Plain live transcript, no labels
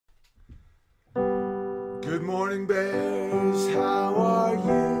Good morning, Bears. How are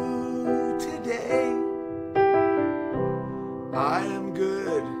you today? I am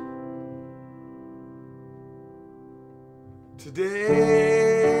good.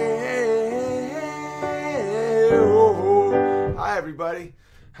 Today. Oh. Hi, everybody.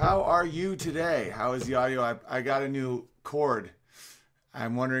 How are you today? How is the audio? I got a new cord.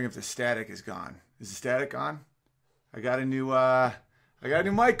 I'm wondering if the static is gone. Is the static gone? I got a new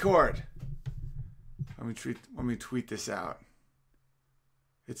mic cord. Let me tweet this out.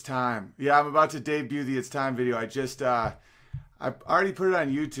 It's time. Yeah, I'm about to debut the It's Time video. I already put it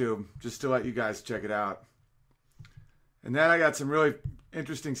on YouTube just to let you guys check it out. And then I got some really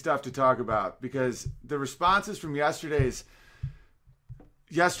interesting stuff to talk about because the responses from yesterday's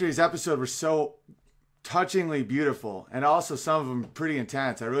episode were so touchingly beautiful, and also some of them pretty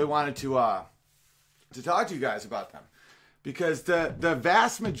intense. I really wanted to talk to you guys about them because the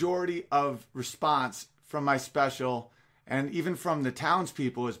vast majority of response from my special and even from the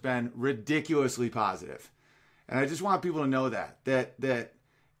townspeople has been ridiculously positive. And I just want people to know that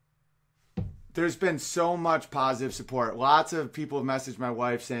there's been so much positive support. Lots of people have messaged my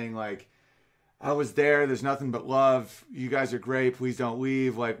wife saying, like, I was there. There's nothing but love. You guys are great. Please don't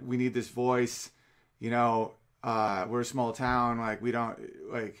leave. Like, we need this voice. You know, we're a small town. Like, we don't,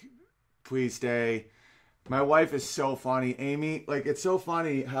 like, please stay. My wife is so funny. Amy, like, it's so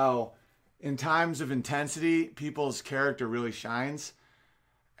funny how in times of intensity, people's character really shines.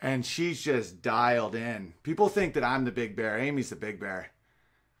 And she's just dialed in. People think that I'm the big bear. Amy's the big bear.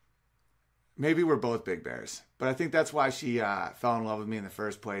 Maybe we're both big bears. But I think that's why she fell in love with me in the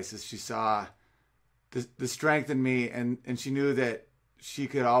first place, is she saw the strength in me, and she knew that she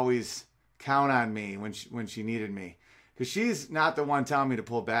could always count on me when she needed me. Because she's not the one telling me to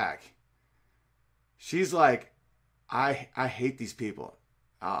pull back. She's like, I hate these people.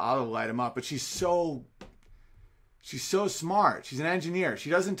 I'll light them up. But she's so smart. She's an engineer. She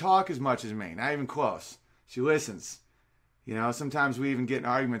doesn't talk as much as me. Not even close. She listens. You know, sometimes we even get in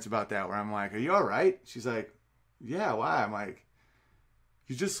arguments about that where I'm like, are you all right? She's like, yeah, why? I'm like,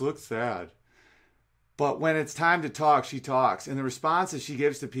 you just look sad. But when it's time to talk, she talks. And the responses she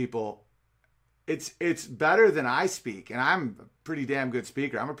gives to people, it's better than I speak. And I'm a pretty damn good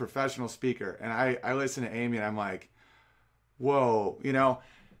speaker. I'm a professional speaker. And I listen to Amy and I'm like, whoa, you know,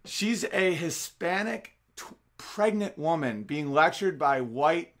 she's a Hispanic pregnant woman being lectured by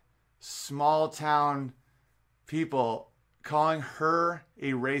white small town people calling her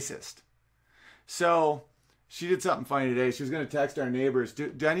a racist. So she did something funny today. She was going to text our neighbors.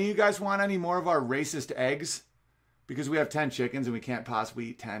 Do any of you guys want any more of our racist eggs? Because we have 10 chickens and we can't possibly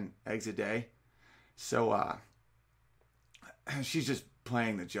eat 10 eggs a day. So she's just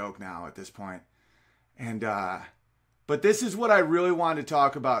playing the joke now at this point. And but this is what I really wanted to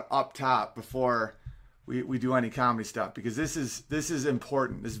talk about up top before we do any comedy stuff, because this is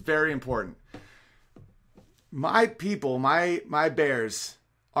important. This is very important. My people, my bears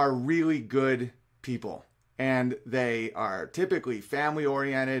are really good people, and they are typically family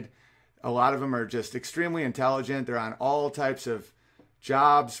oriented. A lot of them are just extremely intelligent. They're on all types of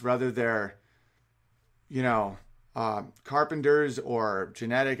jobs, whether they're, you know, carpenters or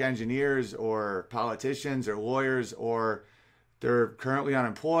genetic engineers or politicians or lawyers, or they're currently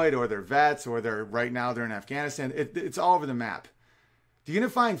unemployed, or they're vets, or they're in Afghanistan. It's all over the map. The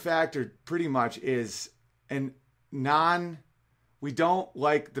unifying factor pretty much is we don't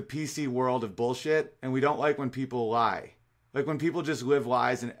like the PC world of bullshit, and we don't like when people lie. Like when people just live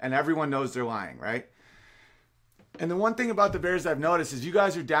lies and everyone knows they're lying, right? And the one thing about the Bears I've noticed is you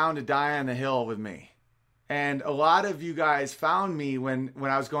guys are down to die on the hill with me. And a lot of you guys found me when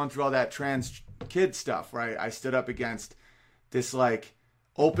I was going through all that trans kid stuff, right? I stood up against this like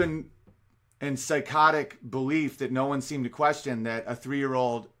open and psychotic belief that no one seemed to question, that a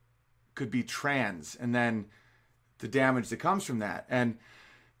 3-year-old could be trans, and then the damage that comes from that. And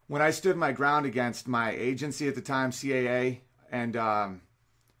when I stood my ground against my agency at the time, CAA, and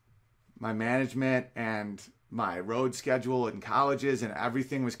my management and my road schedule in colleges, and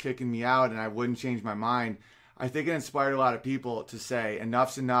everything was kicking me out and I wouldn't change my mind, I think it inspired a lot of people to say,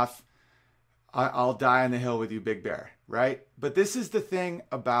 enough's enough. I'll die on the hill with you, Big Bear, right? But this is the thing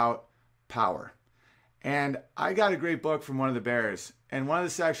about power. And I got a great book from one of the Bears, and one of the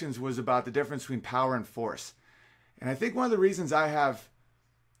sections was about the difference between power and force. And I think one of the reasons I have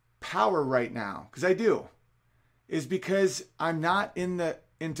power right now, because I do, is because I'm not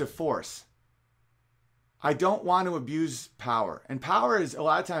into force. I don't want to abuse power. And power is a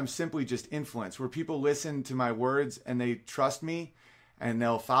lot of times simply just influence, where people listen to my words and they trust me and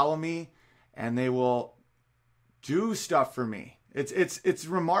they'll follow me and they will do stuff for me. It's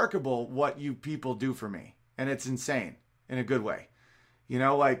remarkable what you people do for me. and it's insane in a good way. You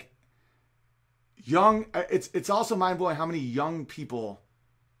know, like it's also mind-blowing how many young people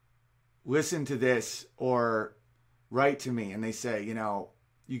listen to this or write to me and they say, you know,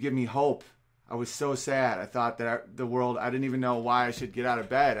 you give me hope. I was so sad. I thought that I didn't even know why I should get out of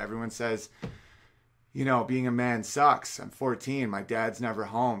bed. Everyone says, you know, being a man sucks. I'm 14. My dad's never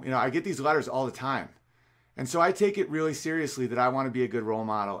home. You know, I get these letters all the time. And so I take it really seriously that I want to be a good role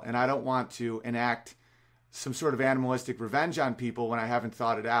model, and I don't want to enact some sort of animalistic revenge on people when I haven't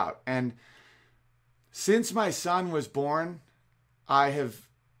thought it out. And since my son was born, I have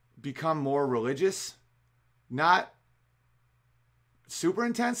become more religious, not super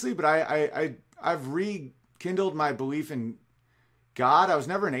intensely, but I've rekindled my belief in God. I was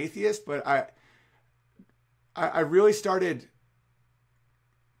never an atheist, but I really started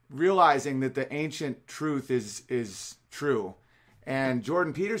realizing that the ancient truth is true. And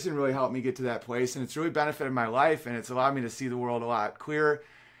Jordan Peterson really helped me get to that place, and it's really benefited my life, and it's allowed me to see the world a lot clearer.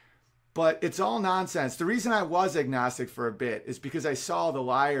 But it's all nonsense. The reason I was agnostic for a bit is because I saw the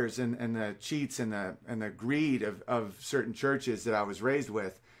liars and the cheats and the greed of certain churches that I was raised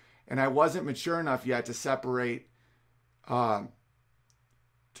with. And I wasn't mature enough yet to separate the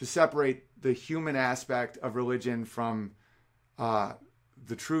human aspect of religion from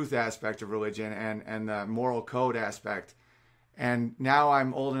the truth aspect of religion and the moral code aspect. And now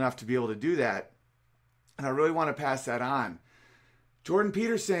I'm old enough to be able to do that. And I really want to pass that on. Jordan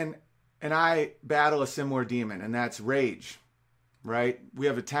Peterson and I battle a similar demon, and that's rage, right? We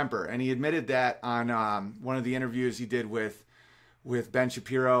have a temper. And he admitted that on one of the interviews he did with Ben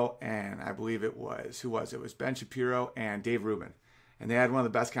Shapiro, and I believe it was, who was it? It was Ben Shapiro and Dave Rubin. And they had one of the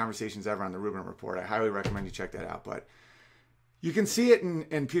best conversations ever on the Rubin Report. I highly recommend you check that out. But you can see it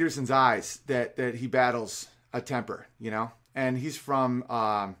in Peterson's eyes that he battles a temper, you know? And he's from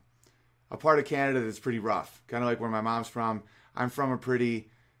a part of Canada that's pretty rough, kind of like where my mom's from. I'm from a pretty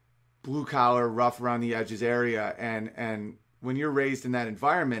blue-collar, rough around the edges area. And when you're raised in that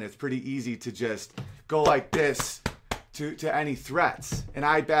environment, it's pretty easy to just go like this to any threats. And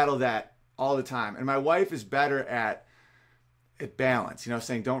I battle that all the time. And my wife is better at balance, you know,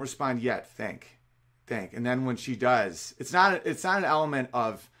 saying, don't respond yet, think. And then when she does, it's not an element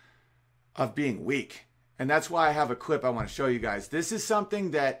of being weak. And that's why I have a clip I want to show you guys. This is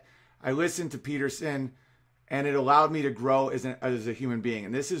something that I listened to Peterson, and it allowed me to grow as a human being.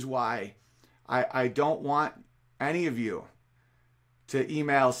 And this is why I don't want any of you to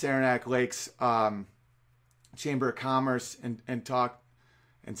email Saranac Lake's Chamber of Commerce and talk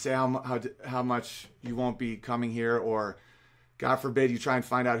and say how much you won't be coming here, or God forbid you try and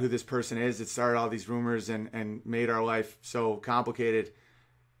find out who this person is that started all these rumors and made our life so complicated.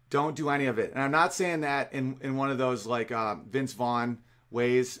 Don't do any of it. And I'm not saying that in one of those like Vince Vaughn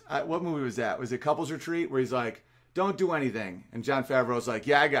ways. What movie was that? Was it Couples Retreat, where he's like, don't do anything? And Jon Favreau's like,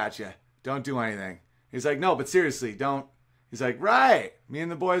 yeah, I got you. Don't do anything. He's like, no, but seriously, don't. He's like, right. Me and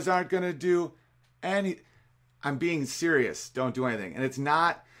the boys aren't going to do any. I'm being serious. Don't do anything. And it's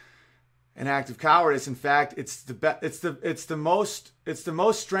not an act of cowardice. In fact, it's the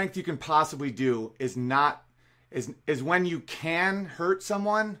most strength you can possibly do is when you can hurt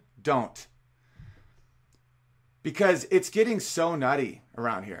someone, don't. Because it's getting so nutty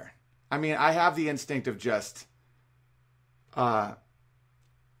around here. I mean, I have the instinct of just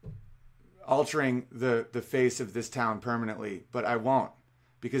altering the face of this town permanently, but I won't,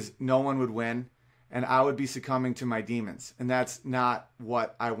 because no one would win, and I would be succumbing to my demons. And that's not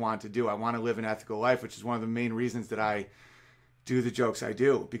what I want to do. I want to live an ethical life, which is one of the main reasons that I do the jokes I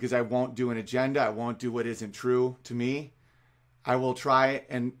do, because I won't do an agenda. I won't do what isn't true to me. I will try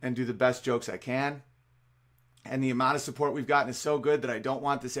and do the best jokes I can. And the amount of support we've gotten is so good that I don't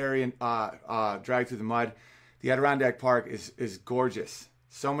want this area dragged through the mud. The Adirondack Park is gorgeous.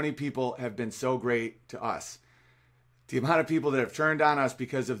 So many people have been so great to us. The amount of people that have turned on us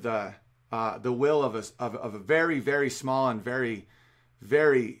because of the will of a very, very small and very,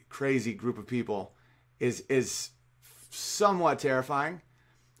 very crazy group of people is somewhat terrifying.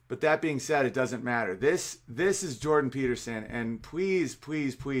 But that being said, it doesn't matter. This is Jordan Peterson, and please,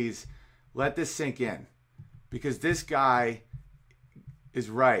 please, please let this sink in, because this guy is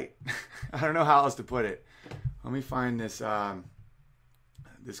right. I don't know how else to put it. Let me find this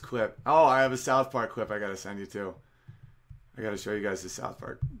this clip. Oh, I have a South Park clip I got to send you too. I got to show you guys the South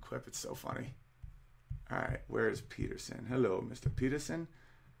Park clip. It's so funny. All right, where is Peterson? Hello, Mr. Peterson.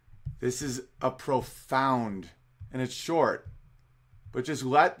 This is a profound, and it's short, but just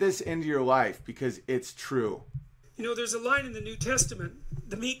let this into your life because it's true. You know, there's a line in the New Testament,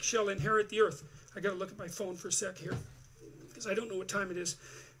 the meek shall inherit the earth. I got to look at my phone for a sec here because I don't know what time it is.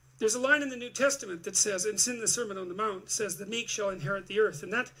 There's a line in the New Testament that says, and it's in the Sermon on the Mount, says the meek shall inherit the earth.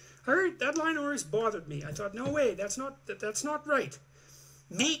 And that line always bothered me. I thought, no way, that's not right.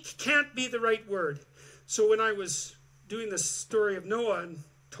 Meek can't be the right word. So when I was doing this story of Noah and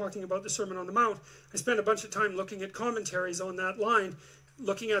talking about the Sermon on the Mount, I spent a bunch of time looking at commentaries on that line,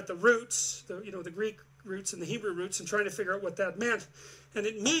 looking at the roots, the Greek roots and the Hebrew roots, and trying to figure out what that meant. And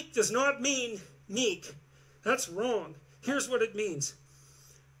meek does not mean meek. That's wrong. Here's what it means.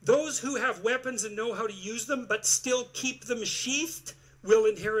 Those who have weapons and know how to use them, but still keep them sheathed, will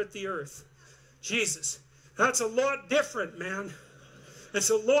inherit the earth. Jesus, that's a lot different, man. It's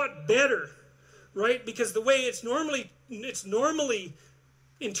a lot better, right? Because the way it's normally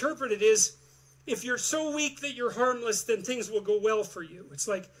interpreted is, if you're so weak that you're harmless, then things will go well for you. It's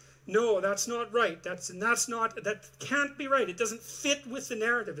like, no, that's not right. That can't be right. It doesn't fit with the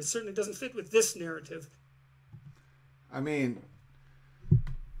narrative. It certainly doesn't fit with this narrative. I mean,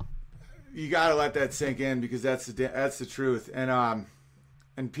 you got to let that sink in, because that's the truth.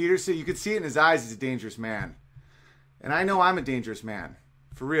 And Peterson, you could see it in his eyes. He's a dangerous man, and I know I'm a dangerous man,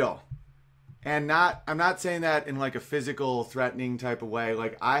 for real. And I'm not saying that in like a physical, threatening type of way.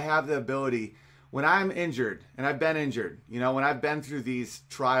 Like, I have the ability, when I'm injured, and I've been injured, when I've been through these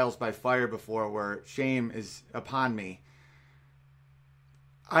trials by fire before, where shame is upon me,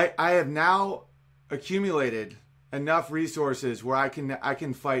 I have now accumulated enough resources where I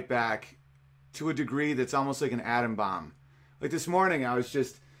can fight back to a degree that's almost like an atom bomb. Like this morning, I was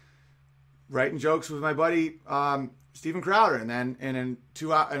just writing jokes with my buddy Steven Crowder, and then in an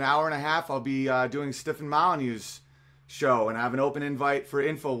hour and a half, I'll be doing Stephen Molyneux's show, and I have an open invite for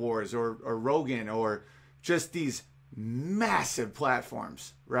InfoWars or Rogan, or just these massive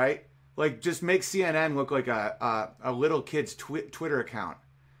platforms, right? Like, just make CNN look like a little kid's Twitter account.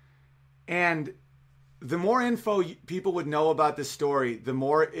 And the more info people would know about this story, the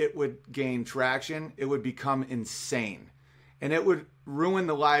more it would gain traction. It would become insane, and it would ruin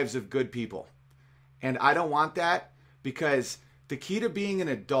the lives of good people. And I don't want that, because the key to being an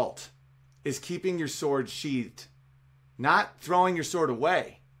adult is keeping your sword sheathed, not throwing your sword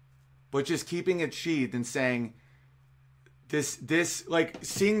away, but just keeping it sheathed and saying this, like,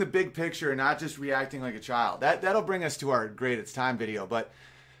 seeing the big picture and not just reacting like a child. That'll bring us to our Great It's Time video. But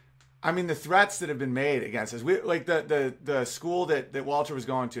I mean, the threats that have been made against us, like the school that Walter was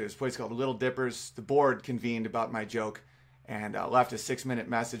going to, this place called Little Dippers, the board convened about my joke and left a 6-minute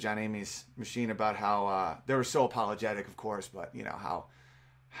message on Amy's machine about how they were so apologetic, of course, but how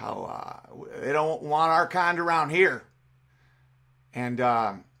they don't want our kind around here. And,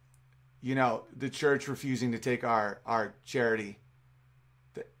 the church refusing to take our charity.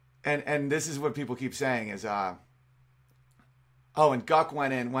 And this is what people keep saying is, and Guck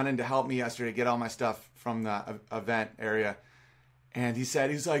went in to help me yesterday get all my stuff from the event area. And he's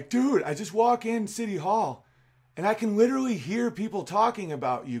like, dude, I just walk in City Hall and I can literally hear people talking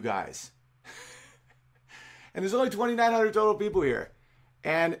about you guys. And there's only 2,900 total people here.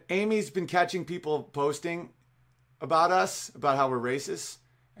 And Amy's been catching people posting about us, about how we're racist.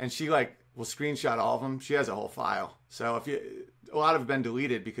 And she will screenshot all of them. She has a whole file. So a lot have been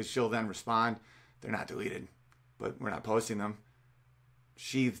deleted because she'll then respond. They're not deleted, but we're not posting them.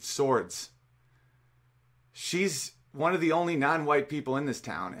 Sheathed swords. She's one of the only non-white people in this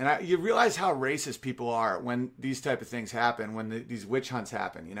town. And you realize how racist people are when these type of things happen, when these witch hunts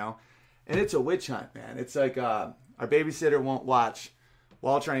happen, And it's a witch hunt, man. It's like our babysitter won't watch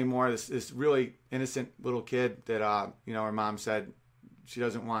Walter anymore, this really innocent little kid that, her mom said she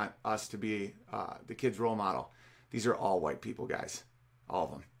doesn't want us to be the kid's role model. These are all white people, guys. All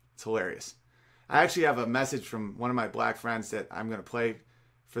of them. It's hilarious. I actually have a message from one of my black friends that I'm going to play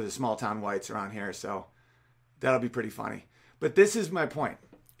for the small town whites around here, so that'll be pretty funny. But this is my point,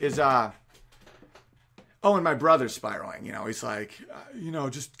 is, and my brother's spiraling, he's like,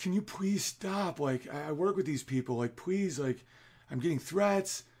 just, can you please stop? Like, I work with these people, like, please, like, I'm getting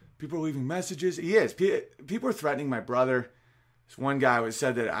threats. People are leaving messages. He is. People are threatening my brother. This one guy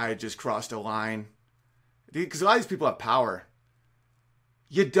said that I had just crossed a line. Because a lot of these people have power.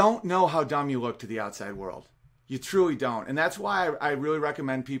 You don't know how dumb you look to the outside world. You truly don't. And that's why I really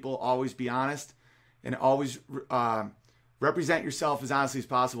recommend people always be honest and always represent yourself as honestly as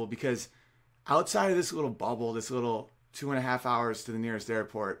possible, because outside of this little bubble, this little 2.5 hours to the nearest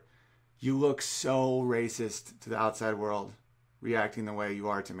airport, you look so racist to the outside world, reacting the way you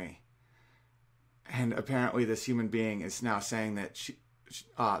are to me. And apparently this human being is now saying that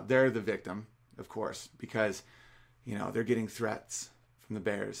they're the victim, of course, because, they're getting threats from the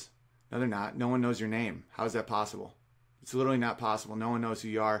bears. No, they're not. No one knows your name. How is that possible? It's literally not possible. No one knows who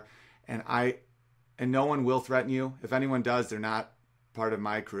you are. And no one will threaten you. If anyone does, they're not part of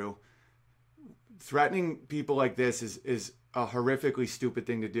my crew. Threatening people like this is a horrifically stupid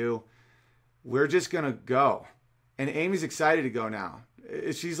thing to do. We're just going to go. And Amy's excited to go now.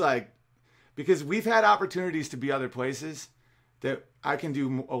 She's like, because we've had opportunities to be other places that I can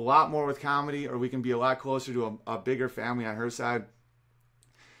do a lot more with comedy, or we can be a lot closer to a bigger family on her side.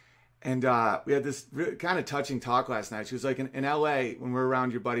 And we had this really kind of touching talk last night. She was like, in LA, when we're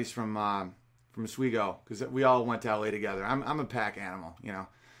around your buddies from Oswego, because we all went to LA together. I'm a pack animal, you know.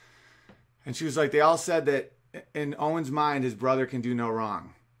 And she was like, they all said that in Owen's mind, his brother can do no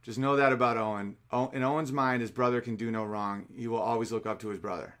wrong. Just know that about Owen. In Owen's mind, his brother can do no wrong. He will always look up to his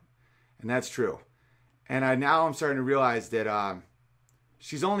brother. And that's true. And I'm starting to realize that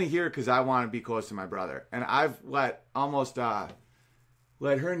she's only here because I want to be close to my brother. And I've let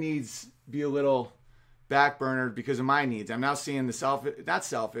her needs be a little backburnered because of my needs. I'm now seeing not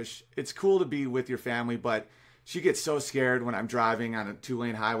selfish. It's cool to be with your family, but she gets so scared when I'm driving on a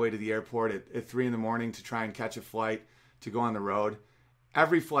 2-lane highway to the airport at 3 a.m. to try and catch a flight to go on the road.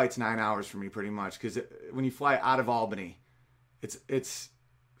 Every flight's 9 hours for me pretty much, because when you fly out of Albany, it's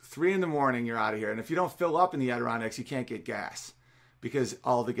 3 a.m, you're out of here. And if you don't fill up in the Adirondacks, you can't get gas because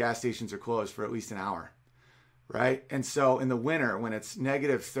all the gas stations are closed for at least an hour, right? And so in the winter, when it's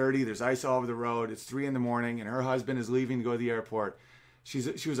 -30, there's ice all over the road, it's 3 a.m, and her husband is leaving to go to the airport, she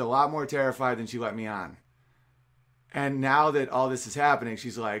was a lot more terrified than she let me on. And now that all this is happening,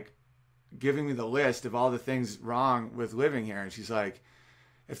 she's like giving me the list of all the things wrong with living here. And she's like,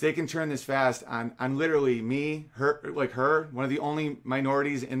 if they can turn this fast on literally me, her, one of the only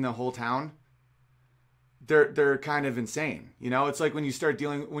minorities in the whole town, they're kind of insane. You know, it's like when you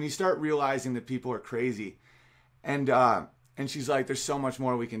start realizing that people are crazy. And she's like, there's so much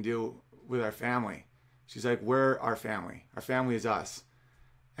more we can do with our family. She's like, we're our family. Our family is us.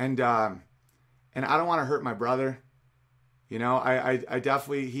 And I don't want to hurt my brother. You know, I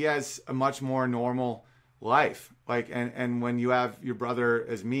definitely, he has a much more normal life. Like, and when you have your brother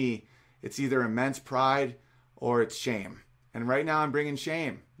as me, it's either immense pride or it's shame. And right now I'm bringing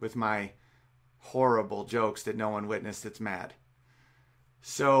shame with my horrible jokes that no one witnessed that's mad.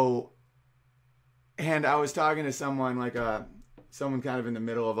 So, and I was talking to someone, like someone kind of in the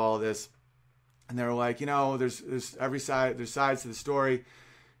middle of all this, and they were like, you know, there's sides to the story.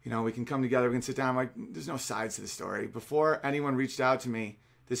 You know, we can come together, we can sit down. I'm like, there's no sides to the story. Before anyone reached out to me,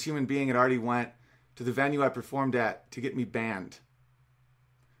 this human being had already went to the venue I performed at to get me banned.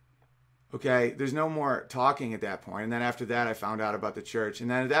 Okay, there's no more talking at that point. And then after that, I found out about the church.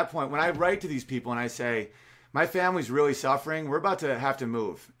 And then at that point, when I write to these people and I say, my family's really suffering, we're about to have to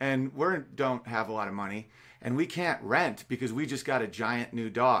move. And we don't have a lot of money. And we can't rent because we just got a giant new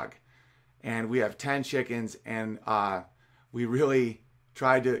dog. And we have 10 chickens. And we really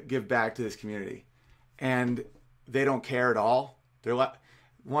tried to give back to this community. And they don't care at all. They're like,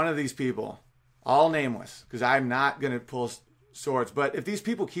 one of these people, all nameless, because I'm not going to pull swords. But if these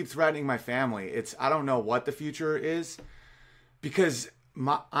people keep threatening my family, I don't know what the future is, because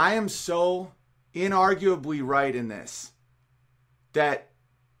I am so inarguably right in this that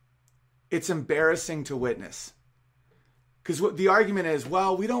it's embarrassing to witness. Because what the argument is,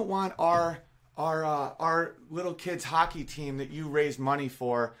 well, we don't want our little kids hockey team that you raised money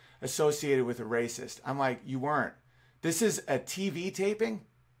for associated with a racist. I'm like, you weren't. This is a TV taping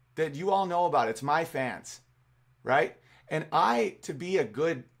that you all know about. It's my fans, right? And to be a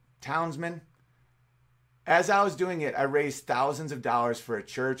good townsman, as I was doing it, I raised thousands of dollars for a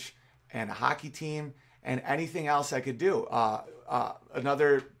church and a hockey team and anything else I could do.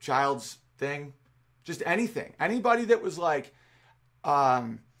 Another child's thing, just anything. Anybody that was like,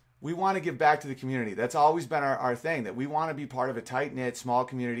 we want to give back to the community. That's always been our thing, that we want to be part of a tight-knit, small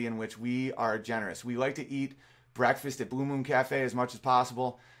community in which we are generous. We like to eat breakfast at Blue Moon Cafe as much as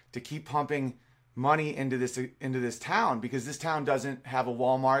possible to keep pumping money into this town, because this town doesn't have a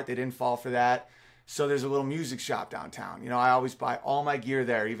Walmart. They didn't fall for that. So there's a little music shop downtown. You know, I always buy all my gear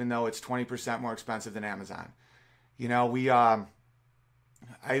there, even though it's 20% more expensive than Amazon. You know, we go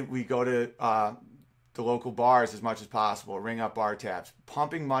to the local bars as much as possible, ring up bar tabs,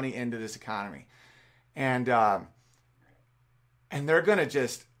 pumping money into this economy. And they're going to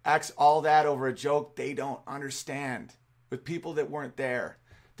just X all that over a joke they don't understand with people that weren't there.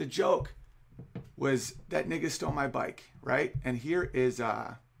 The joke was that nigga stole my bike, right? And here is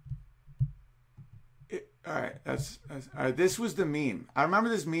all right, that's all right. This was the meme. I remember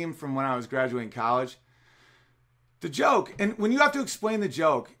this meme from when I was graduating college. The joke, and when you have to explain the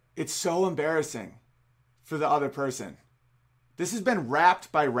joke, it's so embarrassing for the other person. This has been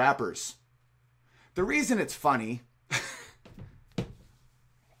rapped by rappers. The reason it's funny,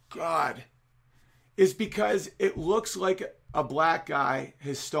 God, is because it looks like a black guy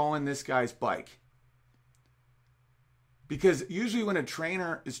has stolen this guy's bike. Because usually when a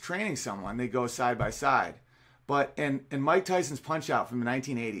trainer is training someone, they go side by side. But in Mike Tyson's Punch-Out from the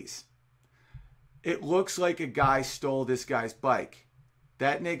 1980s, it looks like a guy stole this guy's bike.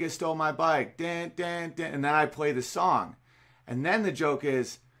 That nigga stole my bike. Dan, dan, dan. And then I play the song. And then the joke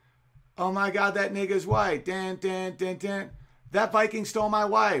is, oh my God, that nigga's white. Dan, dan, dan, dan. That Viking stole my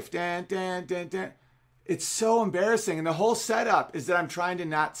wife. Dan, dan, dan, dan. It's so embarrassing. And the whole setup is that I'm trying to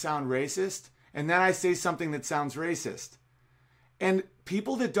not sound racist. And then I say something that sounds racist. And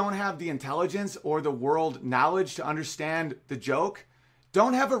people that don't have the intelligence or the world knowledge to understand the joke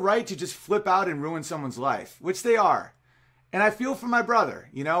don't have a right to just flip out and ruin someone's life, which they are. And I feel for my brother.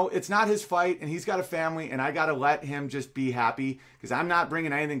 You know, it's not his fight, and he's got a family, and I got to let him just be happy because I'm not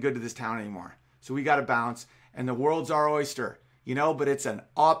bringing anything good to this town anymore. So we got to bounce, and the world's our oyster, you know, but it's an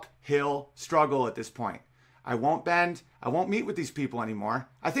uphill struggle at this point. I won't bend. I won't meet with these people anymore.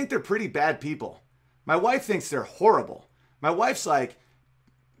 I think they're pretty bad people. My wife thinks they're horrible. My wife's like,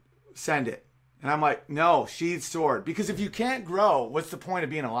 send it. And I'm like, no, sheathed sword. Because if you can't grow, what's the point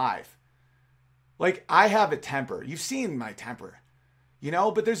of being alive? Like, I have a temper. You've seen my temper. You know,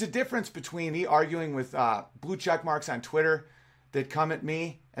 but there's a difference between me arguing with blue check marks on Twitter that come at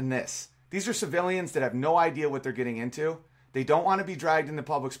me and this. These are civilians that have no idea what they're getting into. They don't want to be dragged in the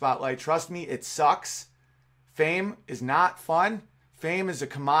public spotlight. Trust me, it sucks. Fame is not fun. Fame is a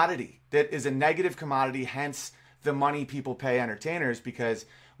commodity that is a negative commodity, hence the money people pay entertainers, because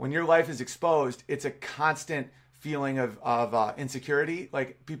when your life is exposed, it's a constant feeling of insecurity.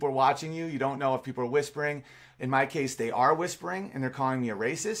 Like, people are watching you. You don't know if people are whispering. In my case, they are whispering and they're calling me a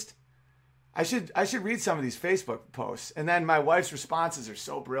racist. I should read some of these Facebook posts. And then my wife's responses are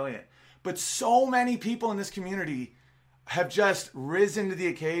so brilliant. But so many people in this community have just risen to the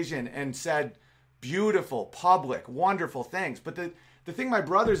occasion and said beautiful, public, wonderful things. But the thing my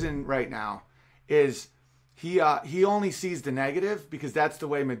brother's in right now is he only sees the negative because that's the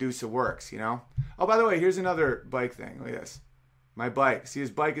way Medusa works, you know? Oh, by the way, here's another bike thing. Look at this. My bike. See,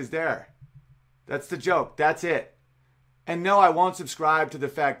 his bike is there. That's the joke. That's it. And no, I won't subscribe to the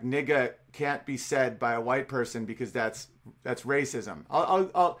fact nigga can't be said by a white person because that's racism.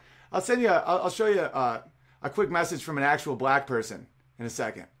 I'll send you. I'll show you a quick message from an actual black person in a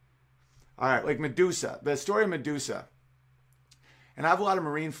second. All right, like Medusa, the story of Medusa. And I have a lot of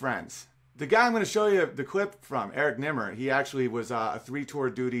Marine friends. The guy I'm going to show you the clip from, Eric Nimmer, he actually was a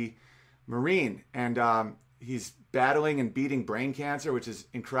 3-tour duty Marine, and he's battling and beating brain cancer, which is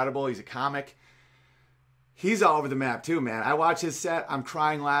incredible. He's a comic. He's all over the map too, man. I watch his set. I'm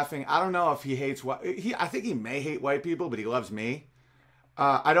crying, laughing. I don't know if he hates I think he may hate white people, but he loves me.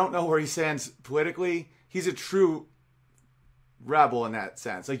 I don't know where he stands politically. He's a true rebel in that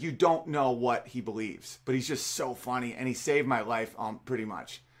sense. Like, you don't know what he believes, but he's just so funny, and he saved my life pretty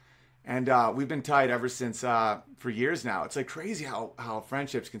much. And we've been tight ever since for years now. It's like crazy how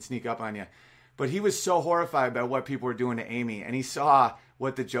friendships can sneak up on you. But he was so horrified by what people were doing to Amy, and he saw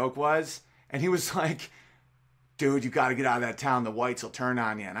what the joke was, and he was like, dude, you got to get out of that town. The whites will turn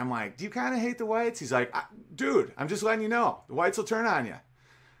on you. And I'm like, do you kind of hate the whites? He's like, dude, I'm just letting you know. The whites will turn on you.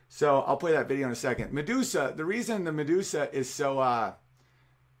 So I'll play that video in a second. Medusa, the reason the Medusa is so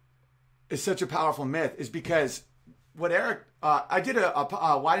is such a powerful myth is because what Eric, I did a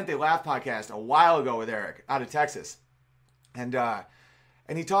Why Didn't They Laugh podcast a while ago with Eric out of Texas. And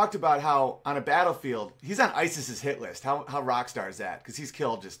he talked about how on a battlefield, he's on ISIS's hit list. How rock star is that? Because he's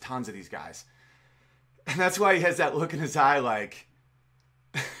killed just tons of these guys. And that's why he has that look in his eye like,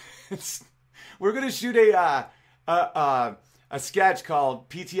 we're going to shoot a sketch called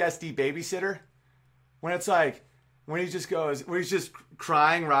PTSD Babysitter. When it's like, when he just goes, where he's just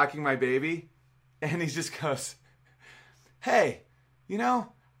crying, rocking my baby. And he just goes, hey, you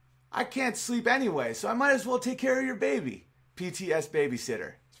know, I can't sleep anyway, so I might as well take care of your baby. PTS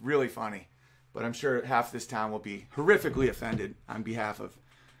Babysitter. It's really funny. But I'm sure half this town will be horrifically offended on behalf of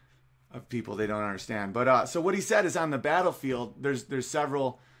people they don't understand. But so what he said is on the battlefield, there's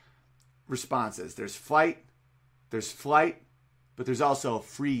several responses. There's fight, there's flight, but there's also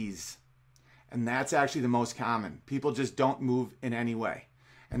freeze. And that's actually the most common. People just don't move in any way.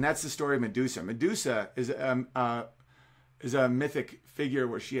 And that's the story of Medusa. Medusa is a mythic figure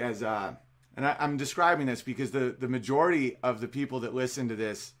where she has, and I'm describing this because the majority of the people that listen to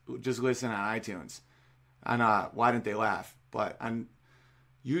this just listen on iTunes, on Why Didn't They Laugh? But on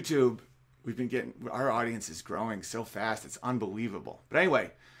YouTube, our audience is growing so fast, it's unbelievable. But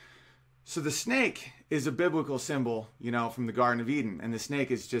anyway, so the snake is a biblical symbol, you know, from the Garden of Eden, and the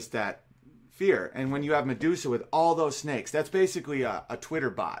snake is just that fear. And when you have Medusa with all those snakes, that's basically a Twitter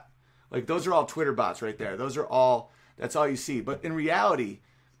bot. Like, those are all Twitter bots right there. That's That's all you see. But in reality,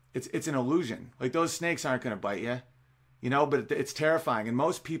 it's an illusion. Like, those snakes aren't going to bite you, you know, but it's terrifying. And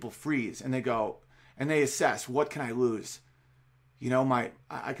most people freeze and they go and they assess, what can I lose? You know,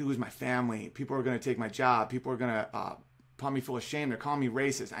 I could lose my family. People are going to take my job. People are going to put me full of shame. They're calling me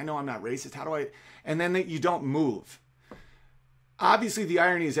racist. I know I'm not racist. How do I? And then you don't move. Obviously, the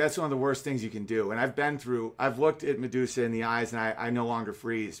irony is that's one of the worst things you can do. And I've looked at Medusa in the eyes, and I no longer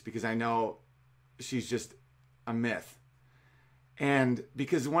freeze because I know she's just a myth. And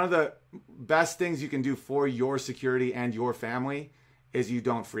because one of the best things you can do for your security and your family is you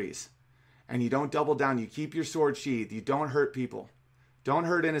don't freeze. And you don't double down. You keep your sword sheathed. You don't hurt people. Don't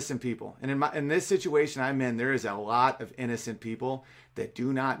hurt innocent people. And in this situation I'm in, there is a lot of innocent people that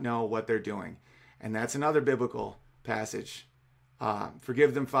do not know what they're doing. And that's another biblical passage.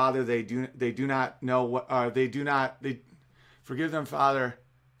 Forgive them, Father. They do not know what forgive them, Father.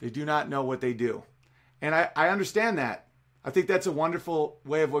 They do not know what they do. And I understand that. I think that's a wonderful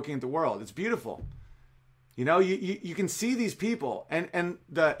way of looking at the world. It's beautiful. You know, you can see these people, and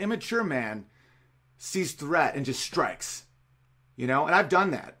the immature man sees threat and just strikes. You know, and I've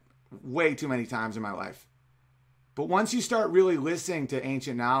done that way too many times in my life. But once you start really listening to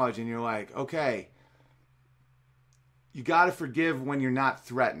ancient knowledge and you're like, okay, you got to forgive when you're not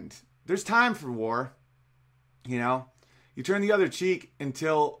threatened. There's time for war. You know, you turn the other cheek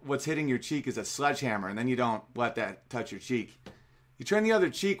until what's hitting your cheek is a sledgehammer, and then you don't let that touch your cheek. You turn the other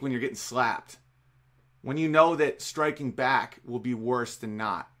cheek when you're getting slapped. When you know that striking back will be worse than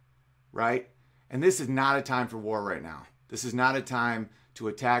not, right? And this is not a time for war right now. This is not a time to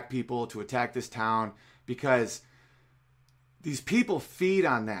attack people, to attack this town, because these people feed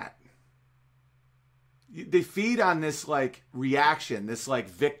on that. They feed on this like reaction, this like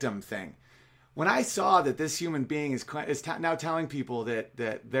victim thing. When I saw that this human being is now telling people that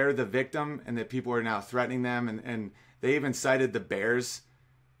they're the victim and that people are now threatening them, and they even cited the bears.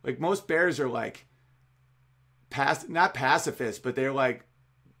 Like, most bears are like not pacifists, but they're like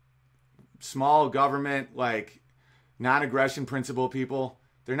small government, like non-aggression principle people.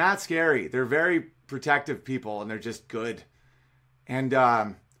 They're not scary. They're very protective people, and they're just good. And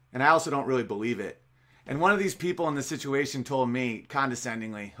I also don't really believe it. And one of these people in the situation told me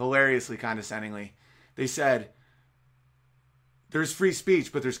condescendingly, hilariously condescendingly, they said, there's free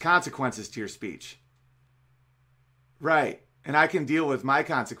speech, but there's consequences to your speech. Right. And I can deal with my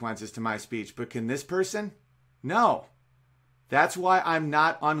consequences to my speech, but can this person? No. That's why I'm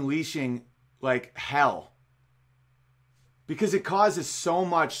not unleashing like hell. Because it causes so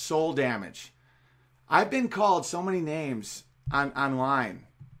much soul damage. I've been called so many names online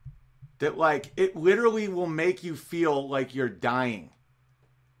that like it literally will make you feel like you're dying.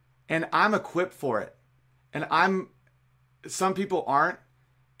 And I'm equipped for it. And some people aren't,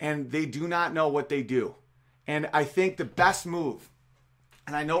 and they do not know what they do. And I think the best move,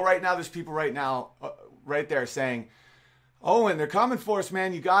 and I know right now there's people right now right there saying, oh, and they're coming for us,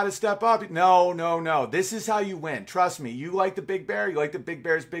 man. You got to step up. No. This is how you win. Trust me. You like the big bear. You like the big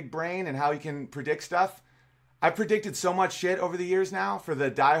bear's big brain and how he can predict stuff. I've predicted so much shit over the years now for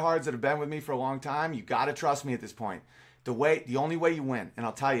the diehards that have been with me for a long time. You got to trust me at this point. The only way you win, and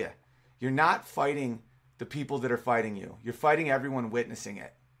I'll tell you, you're not fighting the people that are fighting you. You're fighting everyone witnessing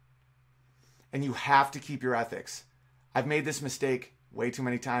it. And you have to keep your ethics. I've made this mistake way too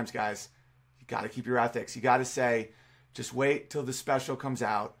many times, guys. You got to keep your ethics. You got to say, just wait till the special comes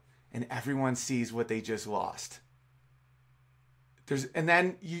out and everyone sees what they just lost. And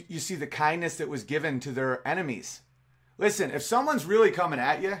then you see the kindness that was given to their enemies. Listen, if someone's really coming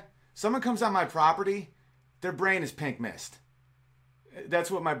at you, someone comes on my property, their brain is pink mist. That's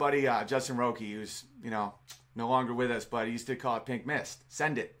what my buddy Justin Roki, who's no longer with us, but he used to call it pink mist.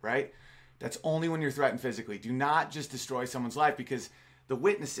 Send it, right? That's only when you're threatened physically. Do not just destroy someone's life, because the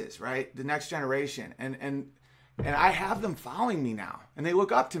witnesses, right? The next generation, and I have them following me now, and they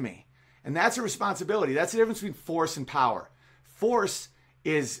look up to me, and that's a responsibility. That's the difference between force and power. Force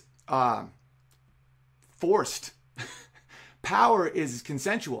is forced. Power is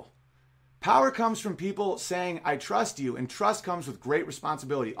consensual. Power comes from people saying, I trust you, and trust comes with great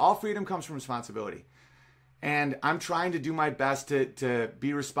responsibility. All freedom comes from responsibility. And I'm trying to do my best to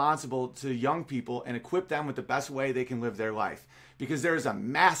be responsible to young people and equip them with the best way they can live their life. Because there is a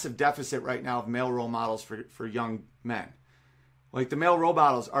massive deficit right now of male role models for young men. Like, the male role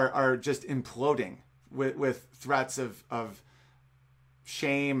models are just imploding with threats of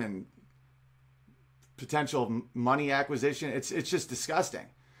shame and potential money acquisition. It's just disgusting.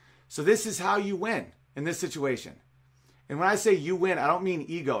 So this is how you win in this situation. And when I say you win, I don't mean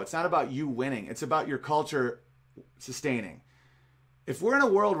ego. It's not about you winning. It's about your culture sustaining. If we're in a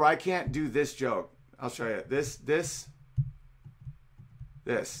world where I can't do this joke, I'll show you. This.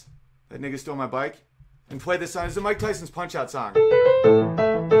 That nigga stole my bike. And play this song. It's the Mike Tyson's Punch-Out song.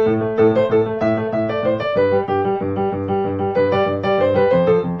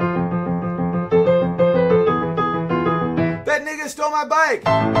 That nigga stole my bike.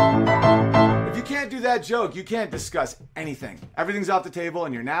 If you can't do that joke, you can't discuss anything. Everything's off the table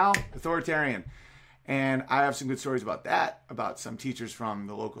and you're now authoritarian. And I have some good stories about that, about some teachers from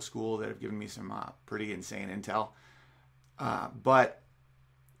the local school that have given me some pretty insane intel. But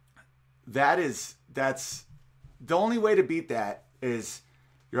that's the only way to beat that is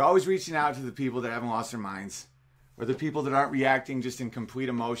you're always reaching out to the people that haven't lost their minds, or the people that aren't reacting just in complete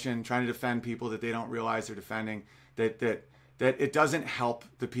emotion, trying to defend people that they don't realize they're defending, that it doesn't help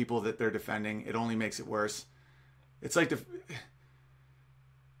the people that they're defending. It only makes it worse. It's like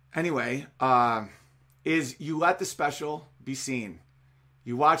is you let the special be seen.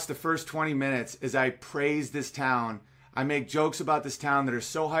 You watch the first 20 minutes as I praise this town. I make jokes about this town that are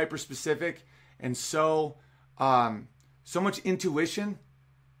so hyper specific and so much intuition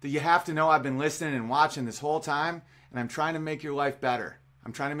that you have to know I've been listening and watching this whole time, and I'm trying to make your life better.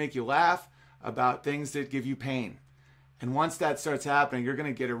 I'm trying to make you laugh about things that give you pain. And once that starts happening, you're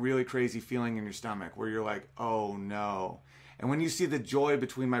going to get a really crazy feeling in your stomach where you're like, oh no. And when you see the joy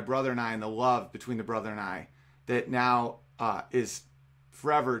between my brother and I and the love between the brother and I that now is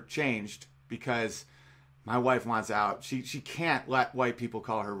forever changed because my wife wants out. She can't let white people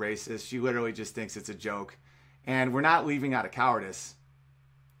call her racist. She literally just thinks it's a joke. And we're not leaving out of cowardice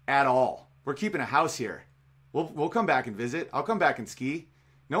at all. We're keeping a house here. We'll come back and visit. I'll come back and ski.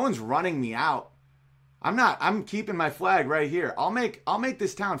 No one's running me out. I'm keeping my flag right here. I'll make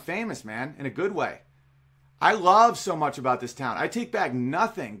this town famous, man, in a good way. I love so much about this town. I take back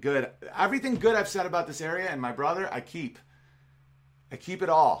nothing good. Everything good I've said about this area and my brother, I keep it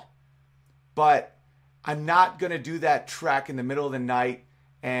all. But I'm not going to do that trek in the middle of the night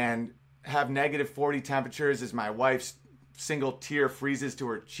and have negative 40 temperatures as my wife's single tear freezes to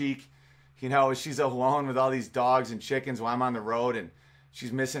her cheek. You know, she's alone with all these dogs and chickens while I'm on the road, and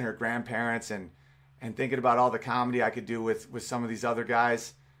she's missing her grandparents and thinking about all the comedy I could do with some of these other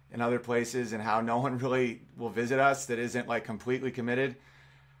guys in other places and how no one really will visit us that isn't like completely committed.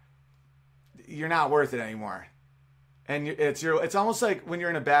 You're not worth it anymore. And it's almost like when you're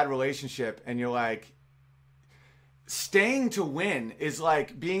in a bad relationship and you're like, staying to win is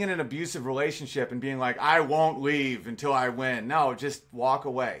like being in an abusive relationship and being like, I won't leave until I win. No, just walk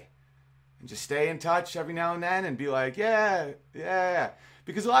away and just stay in touch every now and then and be like, yeah.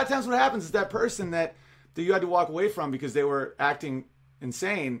 Because a lot of times what happens is that person that you had to walk away from because they were acting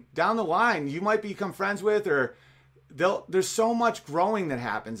insane, down the line, you might become friends with, or there's so much growing that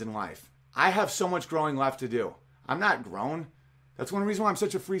happens in life. I have so much growing left to do. I'm not grown. That's one reason why I'm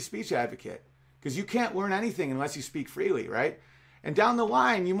such a free speech advocate. Because you can't learn anything unless you speak freely, right? And down the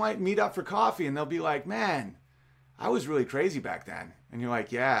line, you might meet up for coffee and they'll be like, man, I was really crazy back then. And you're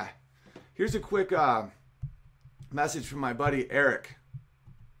like, yeah. Here's a quick message from my buddy Eric.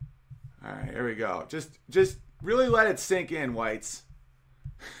 All right, here we go. Just really let it sink in, whites.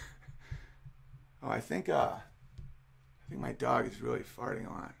 Oh, I think my dog is really farting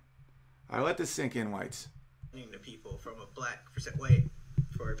a lot. All right, let this sink in, whites. The people from a black wait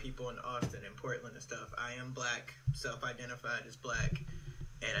for people in Austin and Portland and stuff. I am black, self-identified as black,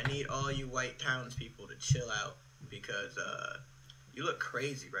 and I need all you white townspeople to chill out because you look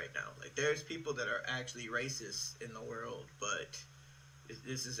crazy right now. Like, there's people that are actually racist in the world, but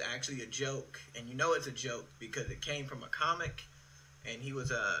this is actually a joke, and you know it's a joke because it came from a comic, and he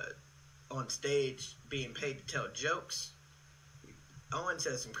was on stage being paid to tell jokes. Owen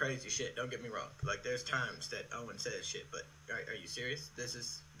says some crazy shit, don't get me wrong. Like, there's times that Owen says shit, but are you serious? This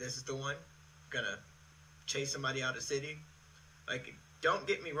is the one? Gonna chase somebody out of the city? Like, don't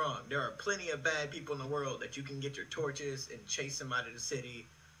get me wrong. There are plenty of bad people in the world that you can get your torches and chase them out of the city.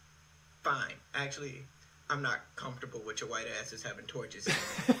 Fine. Actually, I'm not comfortable with your white asses having torches.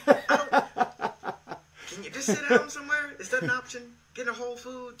 Can you just sit down somewhere? Is that an option? Get a Whole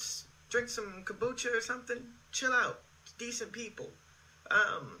Foods, drink some kombucha or something? Chill out. It's decent people.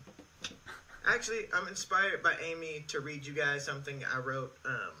 Actually, I'm inspired by Amy to read you guys something I wrote.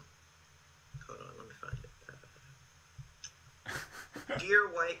 Hold on, let me find it. Dear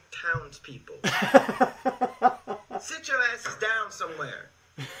white townspeople, sit your asses down somewhere.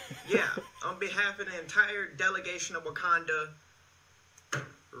 Yeah, on behalf of the entire delegation of Wakanda,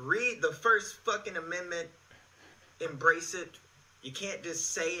 read the first fucking amendment, embrace it. You can't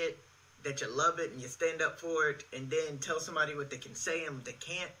just say it, that you love it and you stand up for it, and then tell somebody what they can say and what they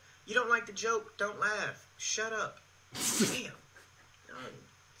can't. You don't like the joke, don't laugh. Shut up. Damn.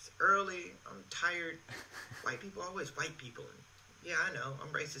 early. I'm tired. White people always white people. And yeah, I know. I'm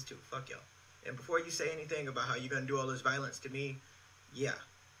racist too. Fuck y'all. And before you say anything about how you're going to do all this violence to me, yeah,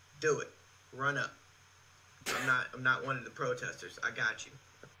 do it. Run up. I'm not one of the protesters. I got you.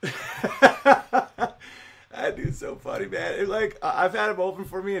 That dude's so funny, man. It, like, I've had him open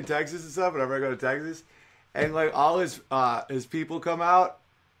for me in Texas and stuff whenever I go to Texas. And like all his people come out,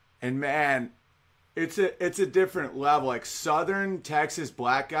 and man, it's a different level. Like Southern Texas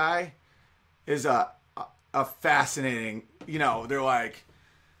black guy is a fascinating, you know, they're like,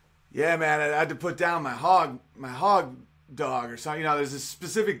 yeah, man, I had to put down my hog dog or something. You know, there's a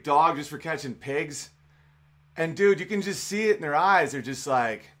specific dog just for catching pigs. And dude, you can just see it in their eyes. They're just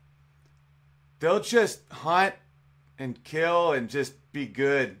like, they'll just hunt and kill and just be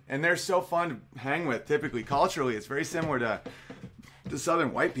good. And they're so fun to hang with, typically. Culturally, it's very similar to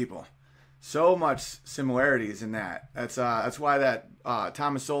Southern white people. So much similarities in that. That's why that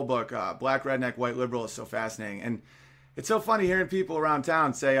Thomas Sowell book, Black Redneck White Liberal, is so fascinating. And it's so funny hearing people around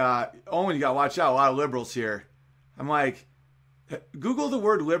town say, Owen, you got to watch out, a lot of liberals here. I'm like, Google the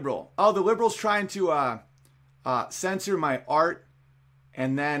word liberal. Oh, the liberals trying to censor my art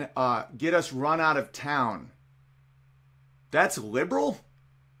and then get us run out of town. That's liberal?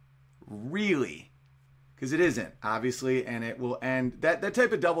 Really? Because it isn't, obviously, and it will end. That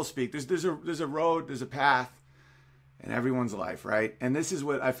type of doublespeak, there's a road, there's a path in everyone's life, right? And this is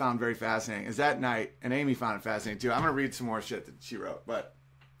what I found very fascinating, is that night, and Amy found it fascinating too. I'm going to read some more shit that she wrote, but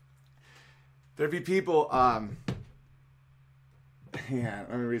there'd be people, yeah,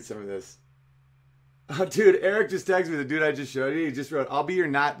 let me read some of this. Oh, dude, Eric just texted me, the dude I just showed you. He just wrote, "I'll be your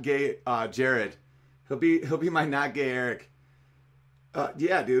not gay Jared. He'll be my not gay Eric."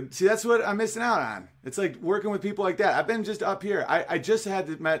 Yeah, dude. See, that's what I'm missing out on. It's like working with people like that. I've been just up here. I just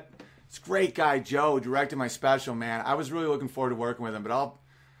met this great guy, Joe, directed my special, man. I was really looking forward to working with him, but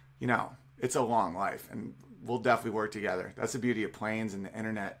it's a long life, and we'll definitely work together. That's the beauty of planes and the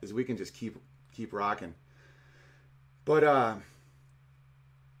internet, is we can just keep rocking. But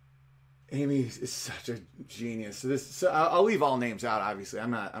Amy is such a genius. So I'll leave all names out. Obviously,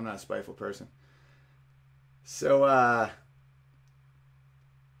 I'm not a spiteful person. So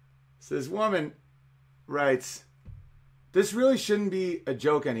this woman writes, "This really shouldn't be a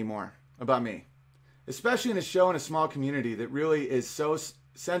joke anymore about me, especially in a show in a small community that really is so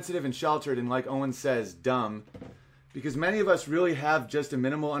sensitive and sheltered and, like Owen says, dumb, because many of us really have just a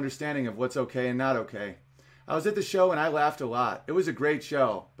minimal understanding of what's okay and not okay. I was at the show and I laughed a lot. It was a great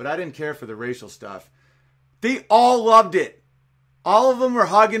show, but I didn't care for the racial stuff." They all loved it. All of them were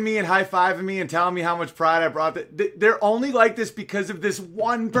hugging me and high-fiving me and telling me how much pride I brought. They're only like this because of this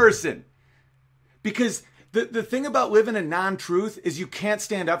one person. Because the thing about living a non-truth is you can't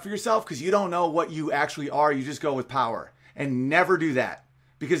stand up for yourself because you don't know what you actually are. You just go with power. And never do that.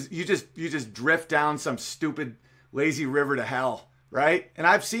 Because you just drift down some stupid, lazy river to hell. Right? And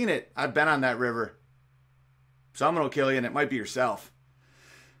I've seen it. I've been on that river. Someone will kill you, and it might be yourself.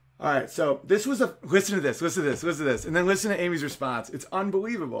 All right, so this was listen to this, and then listen to Amy's response. It's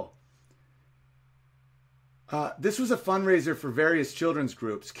unbelievable. This was a fundraiser for various children's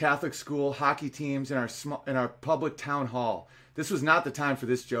groups, Catholic school, hockey teams, and our public town hall. This was not the time for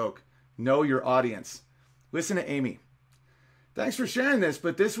this joke. Know your audience. Listen to Amy. "Thanks for sharing this,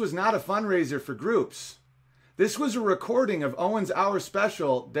 but this was not a fundraiser for groups. This was a recording of Owen's Hour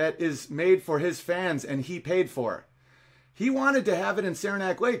special that is made for his fans and he paid for. He wanted to have it in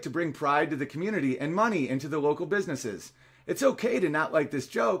Saranac Lake to bring pride to the community and money into the local businesses. It's okay to not like this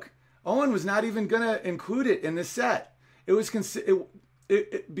joke. Owen was not even going to include it in the set. It was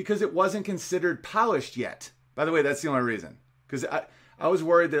because it wasn't considered polished yet." By the way, that's the only reason. Because I was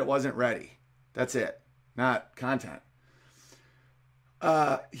worried that it wasn't ready. That's it. Not content.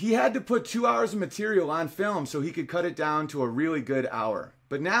 He had to put 2 hours of material on film so he could cut it down to a really good hour.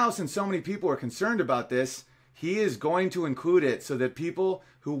 But now, since so many people are concerned about this, he is going to include it so that people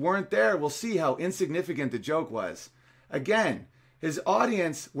who weren't there will see how insignificant the joke was. Again, his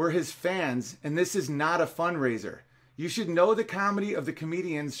audience were his fans, and this is not a fundraiser. You should know the comedy of the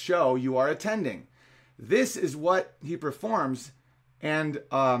comedian's show you are attending. This is what he performs, and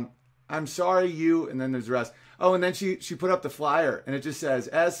I'm sorry you, and then there's the rest. Oh, and then she put up the flyer, and it just says,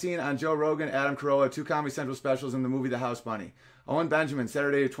 "As seen on Joe Rogan, Adam Carolla, 2 Comedy Central specials in the movie The House Bunny. Owen Benjamin,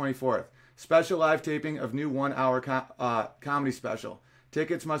 Saturday, 24th. Special live taping of new 1-hour comedy special.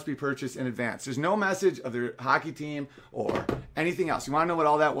 Tickets must be purchased in advance." There's no message of their hockey team or anything else. You want to know what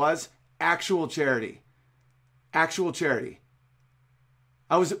all that was? Actual charity. Actual charity.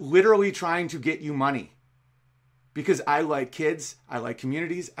 I was literally trying to get you money. because I like kids, I like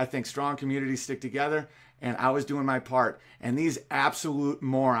communities, I think strong communities stick together, and I was doing my part. And these absolute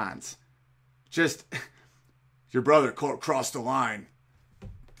morons just, your brother crossed the line.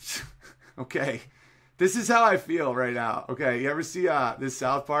 Okay, this is how I feel right now. Okay, you ever see this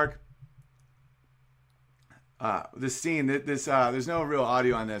South Park? This scene, there's no real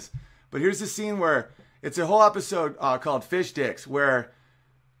audio on this, but here's the scene where it's a whole episode called Fish Dicks, where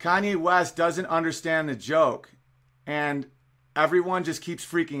Kanye West doesn't understand the joke, and everyone just keeps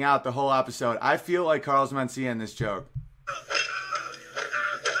freaking out the whole episode. I feel like Carlos Mencia in this joke.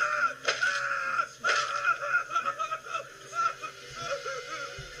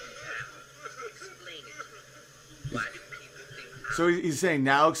 So he's saying,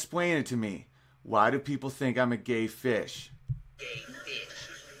 now explain it to me. Why do people think I'm a gay fish? Gay fish.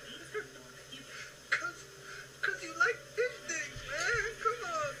 Cause you like fish sticks, man. Come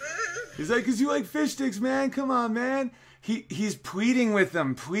on, man. He's like, cause you like fish sticks, man. Come on, man. He's pleading with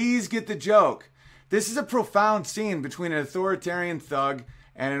them. Please get the joke. This is a profound scene between an authoritarian thug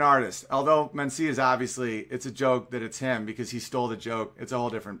and an artist. Although Mencia is obviously, it's a joke that it's him because he stole the joke. It's a whole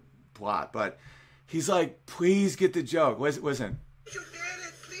different plot. But he's like, please get the joke. Listen. You get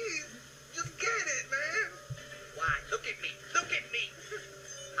it, please. Just get it, man. Why? Look at me. Look at me.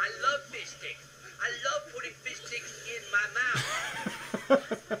 I love fish sticks. I love putting fish sticks in my mouth.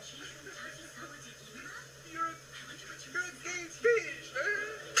 You're a gay fish,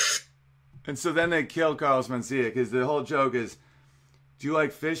 man. And so then they kill Carlos Mencia because the whole joke is, do you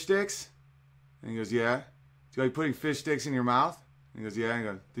like fish sticks? And he goes, yeah. Do you like putting fish sticks in your mouth? And he goes, yeah. And he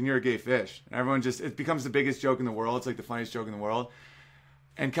goes, then you're a gay fish. And everyone just, it becomes the biggest joke in the world. It's like the funniest joke in the world.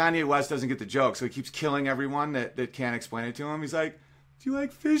 And Kanye West doesn't get the joke, so he keeps killing everyone that can't explain it to him. He's like, do you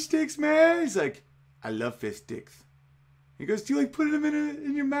like fish sticks, man? He's like, I love fish sticks. He goes, do you like putting them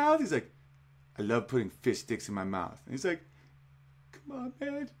in your mouth? He's like, I love putting fish sticks in my mouth. And he's like, come on,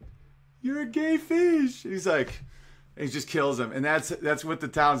 man. You're a gay fish. And he's like, and he just kills him. And that's what the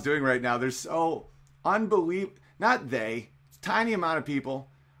town's doing right now. They're so unbelievable. Not they. Tiny amount of people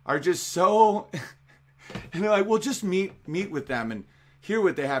are just so, and they're like, well, just meet with them and hear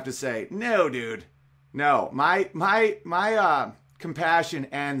what they have to say. No, dude. No. My compassion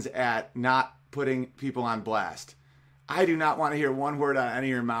ends at not putting people on blast. I do not want to hear one word out of any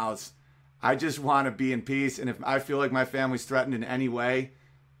of your mouths. I just want to be in peace. And if I feel like my family's threatened in any way,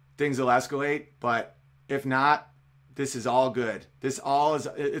 things will escalate. But if not, this is all good.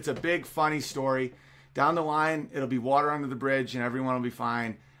 It's a big, funny story. Down the line, it'll be water under the bridge and everyone will be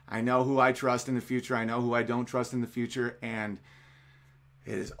fine. I know who I trust in the future. I know who I don't trust in the future. And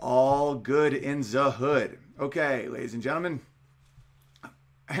it is all good in the hood. Okay, ladies and gentlemen.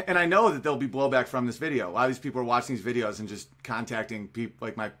 And I know that there'll be blowback from this video. A lot of these people are watching these videos and just contacting people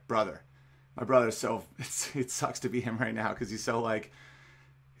like my brother. My brother's so, it sucks to be him right now because he's like,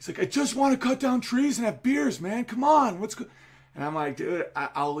 I just want to cut down trees and have beers, man. Come on. What's good? And I'm like, dude,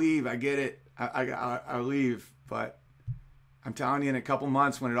 I'll leave. I get it. I'll leave. But I'm telling you, in a couple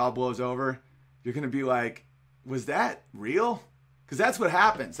months when it all blows over, you're going to be like, was that real? Because that's what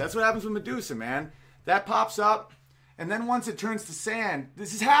happens. That's what happens with Medusa, man. That pops up. And then once it turns to sand,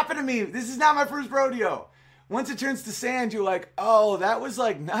 this has happened to me. This is not my first rodeo. Once it turns to sand, you're like, oh, that was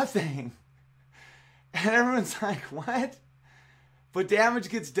like nothing. And everyone's like, what? But damage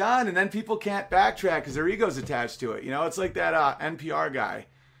gets done, and then people can't backtrack because their ego's attached to it. You know, it's like that NPR guy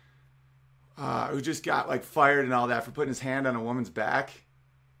who just got like fired and all that for putting his hand on a woman's back.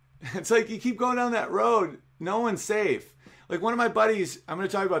 It's like you keep going down that road, no one's safe. Like one of my buddies, I'm going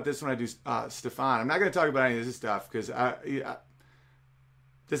to talk about this when I do Stefan. I'm not going to talk about any of this stuff because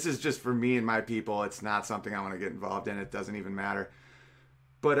this is just for me and my people. It's not something I want to get involved in. It doesn't even matter.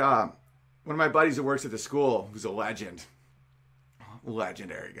 But one of my buddies who works at the school, who's a legendary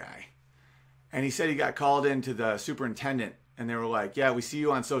guy. And he said he got called into the superintendent and they were like, yeah, we see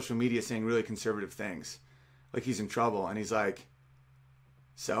you on social media saying really conservative things. Like he's in trouble. And he's like,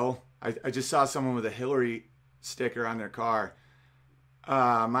 so? I just saw someone with a Hillary sticker on their car.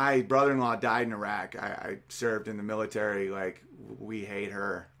 My brother-in-law died in Iraq. I served in the military. Like, we hate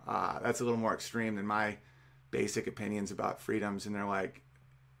her. That's a little more extreme than my basic opinions about freedoms. And they're like,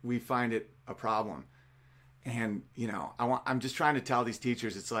 we find it a problem. And, you know, I'm just trying to tell these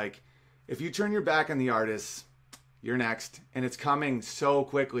teachers, it's like, if you turn your back on the artists, you're next. And it's coming so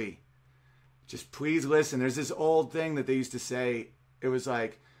quickly. Just please listen. There's this old thing that they used to say. It was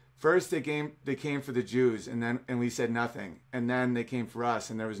like, first they came for the Jews, and we said nothing. And then they came for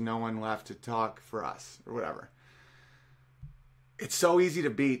us, and there was no one left to talk for us, or whatever. It's so easy to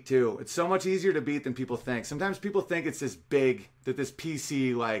beat, too. It's so much easier to beat than people think. Sometimes people think it's this big, that this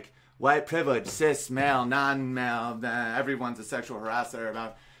PC, like, white privilege, cis, male, non-male, everyone's a sexual harasser,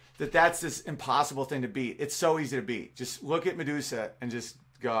 about that's this impossible thing to beat. It's so easy to beat. Just look at Medusa and just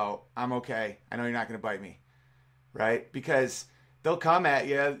go, I'm okay. I know you're not going to bite me, right? Because they'll come at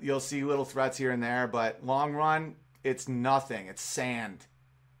you. You'll see little threats here and there, but long run, it's nothing. It's sand.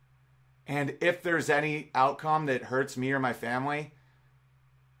 And if there's any outcome that hurts me or my family,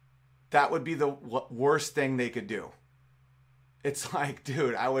 that would be the worst thing they could do. It's like,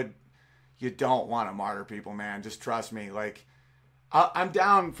 dude, you don't want to martyr people, man. Just trust me. Like, I'm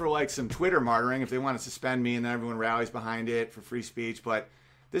down for like some Twitter martyring if they want to suspend me and then everyone rallies behind it for free speech. But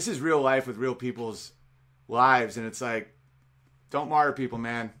this is real life with real people's lives. And it's like, don't martyr people,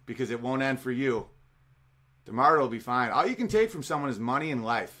 man, because it won't end for you. The martyr will be fine. All you can take from someone is money and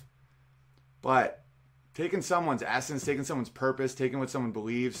life. But taking someone's essence, taking someone's purpose, taking what someone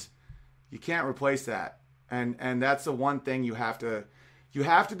believes, you can't replace that. And that's the one thing you have to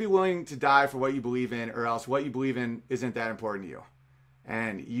be willing to die for what you believe in, or else what you believe in isn't that important to you.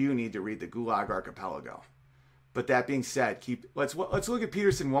 And you need to read the Gulag Archipelago. But that being said, let's look at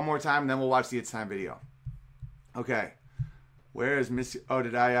Peterson one more time, and then we'll watch the It's Time video. Okay. Where is Miss... Oh,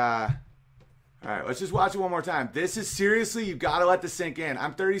 did I... All right, let's just watch it one more time. This is seriously, you got to let this sink in.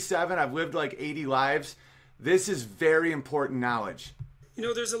 I'm 37. I've lived like 80 lives. This is very important knowledge. You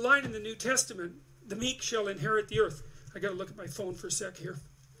know, there's a line in the New Testament, the meek shall inherit the earth. I got to look at my phone for a sec here,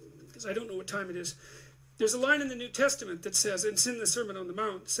 because I don't know what time it is. There's a line in the New Testament that says, and it's in the Sermon on the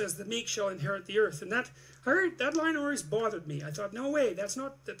Mount, says the meek shall inherit the earth. And that line always bothered me. I thought, no way, that's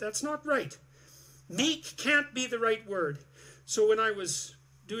not right. Meek can't be the right word. So when I was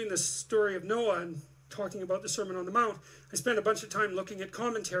doing the story of Noah and talking about the Sermon on the Mount, I spent a bunch of time looking at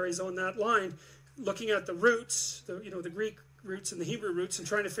commentaries on that line, looking at the roots, the Greek roots and the Hebrew roots, and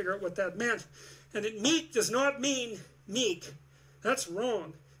trying to figure out what that meant. And meek does not mean meek. That's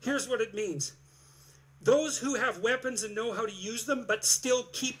wrong. Here's what it means. Those who have weapons and know how to use them, but still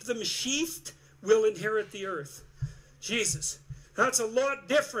keep them sheathed, will inherit the earth. Jesus, that's a lot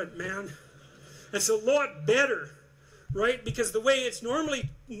different, man. It's a lot better. Right? Because the way it's normally...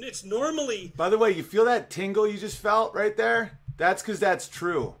 By the way, you feel that tingle you just felt right there? That's because that's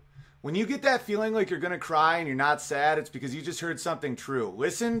true. When you get that feeling like you're going to cry and you're not sad, it's because you just heard something true.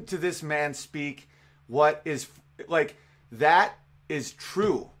 Listen to this man speak what is... Like, that is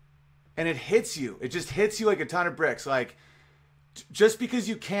true. And it hits you. It just hits you like a ton of bricks. Like, just because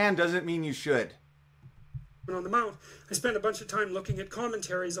you can doesn't mean you should. On the Mount, I spent a bunch of time looking at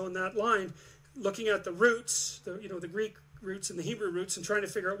commentaries on that line, looking at the roots, the Greek roots and the Hebrew roots, and trying to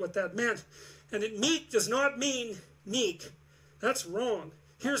figure out what that meant. And meek does not mean meek. That's wrong.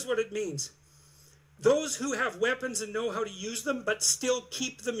 Here's what it means. Those who have weapons and know how to use them, but still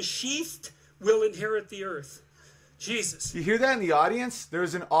keep them sheathed, will inherit the earth. Jesus. You hear that in the audience?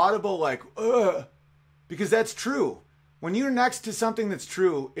 There's an audible like, ugh, because that's true. When you're next to something that's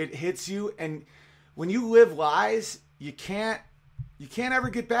true, it hits you. And when you live lies, you can't ever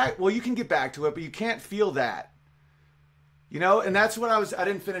get back. Well, you can get back to it, but you can't feel that. You know, and that's what I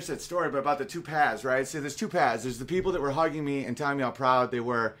didn't finish that story, but about the two paths, right? So there's two paths. There's the people that were hugging me and telling me how proud they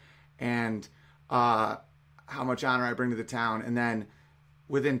were and how much honor I bring to the town. And then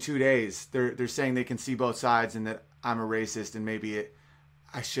within 2 days, they're saying they can see both sides and that I'm a racist and maybe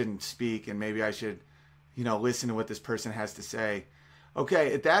I shouldn't speak and maybe I should, listen to what this person has to say.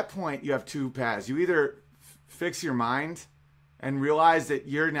 Okay, at that point, you have two paths. You either fix your mind and realize that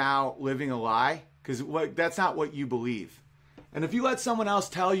you're now living a lie, because that's not what you believe. And if you let someone else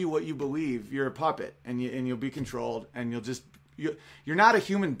tell you what you believe, you're a puppet, and you'll be controlled, and you're not a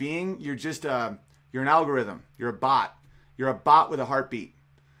human being. You're just you're an algorithm. You're a bot. You're a bot with a heartbeat,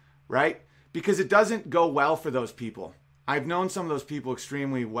 right? Because it doesn't go well for those people. I've known some of those people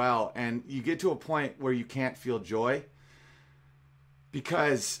extremely well, and you get to a point where you can't feel joy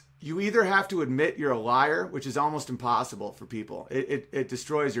because you either have to admit you're a liar, which is almost impossible for people. It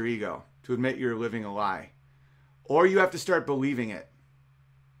destroys your ego to admit you're living a lie. Or you have to start believing it.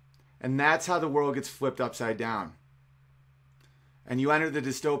 And that's how the world gets flipped upside down. And you enter the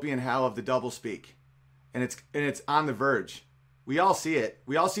dystopian hell of the doublespeak. And it's on the verge. We all see it.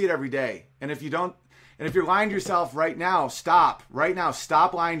 We all see it every day. And if you're lying to yourself right now, stop. Right now,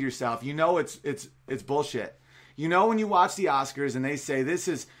 stop lying to yourself. You know it's bullshit. You know when you watch the Oscars and they say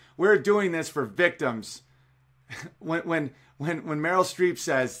we're doing this for victims. when Meryl Streep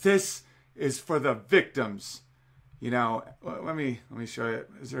says this is for the victims, let me show you.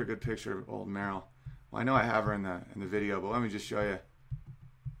 Is there a good picture of old Meryl? Well, I know I have her in the video, but let me just show you.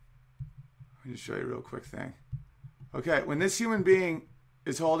 Let me just show you a real quick thing. Okay, when this human being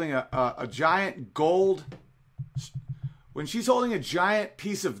is holding a giant gold when she's holding a giant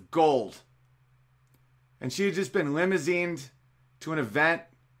piece of gold and she had just been limousined to an event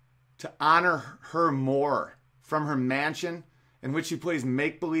to honor her more from her mansion in which she plays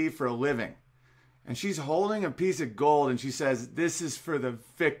make-believe for a living. And she's holding a piece of gold and she says, this is for the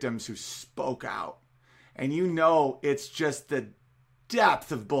victims who spoke out. And you know it's just the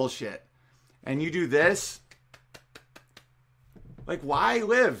depth of bullshit. And you do this? Like, why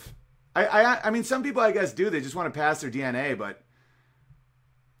live? I mean, some people, I guess, do. They just want to pass their DNA, but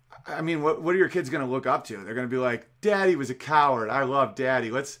I mean, what are your kids going to look up to? They're going to be like, Daddy was a coward. I love Daddy.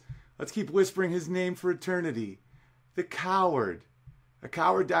 Let's keep whispering his name for eternity. The coward. A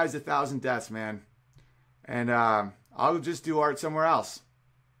coward dies 1,000 deaths, man. And I'll just do art somewhere else.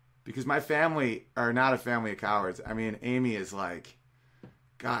 Because my family are not a family of cowards. I mean, Amy is like,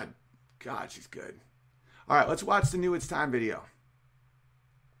 God, she's good. All right, let's watch the new It's Time video.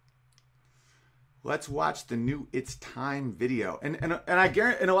 Let's watch the new It's Time video. And I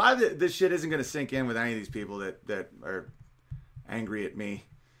guarantee, and a lot of this shit isn't going to sink in with any of these people that are angry at me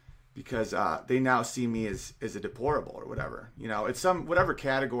because they now see me as a deplorable or whatever. You know, it's whatever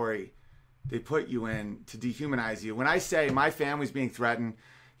category they put you in to dehumanize you. When I say my family's being threatened,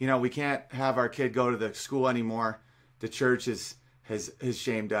 you know, we can't have our kid go to the school anymore. The church has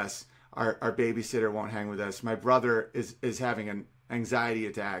shamed us. Our babysitter won't hang with us. My brother is having an anxiety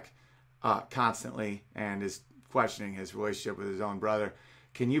attack constantly and is questioning his relationship with his own brother.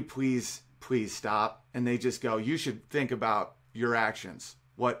 Can you please stop? And they just go, you should think about your actions.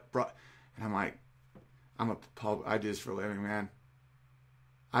 And I'm like, I do this for a living, man.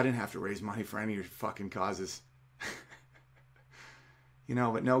 I didn't have to raise money for any of your fucking causes. You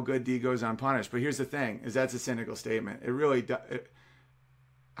know, but no good deed goes unpunished. But here's the thing, is that's a cynical statement. It really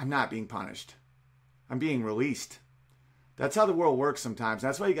I'm not being punished. I'm being released. That's how the world works sometimes.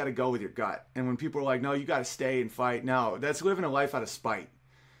 That's why you got to go with your gut. And when people are like, no, you got to stay and fight. No, that's living a life out of spite.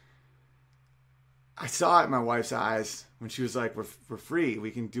 I saw it in my wife's eyes when she was like, we're free.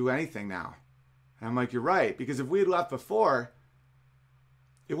 We can do anything now. And I'm like, you're right. Because if we had left before,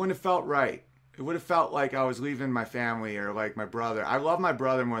 it wouldn't have felt right. It would have felt like I was leaving my family or like my brother. I love my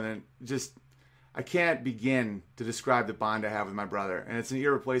brother more than just, I can't begin to describe the bond I have with my brother. And it's an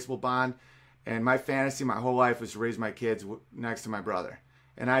irreplaceable bond. And my fantasy my whole life was to raise my kids next to my brother.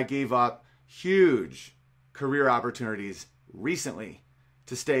 And I gave up huge career opportunities recently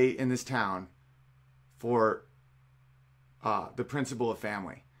to stay in this town for the principle of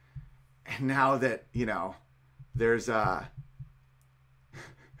family. And now that, you know, there's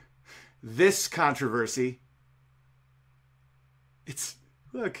this controversy, it's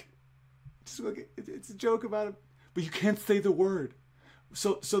a joke about it, but you can't say the word.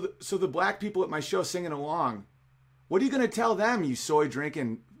 So the black people at my show singing along, what are you going to tell them, you soy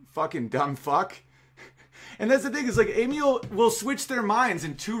drinking fucking dumb fuck? And that's the thing, is like Amy will switch their minds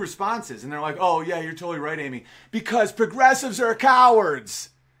in two responses. And they're like, oh yeah, you're totally right, Amy. Because progressives are cowards.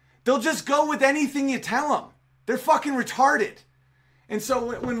 They'll just go with anything you tell them. They're fucking retarded. And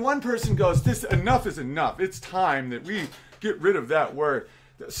so when one person goes, this enough is enough. It's time that we get rid of that word.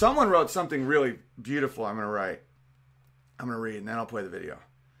 Someone wrote something really beautiful I'm going to read, and then I'll play the video.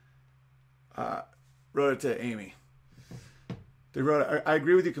 Wrote it to Amy. They wrote, I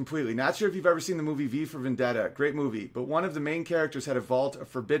agree with you completely. Not sure if you've ever seen the movie V for Vendetta. Great movie. But one of the main characters had a vault of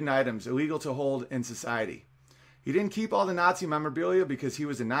forbidden items illegal to hold in society. He didn't keep all the Nazi memorabilia because he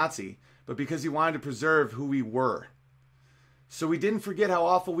was a Nazi, but because he wanted to preserve who we were. So we didn't forget how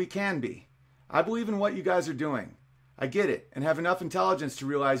awful we can be. I believe in what you guys are doing. I get it, and have enough intelligence to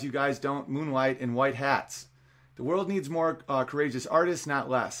realize you guys don't moonlight in white hats. The world needs more courageous artists, not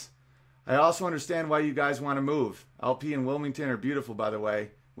less. I also understand why you guys want to move. LP and Wilmington are beautiful, by the way.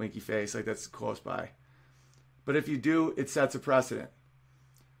 Winky face, like that's close by. But if you do, it sets a precedent.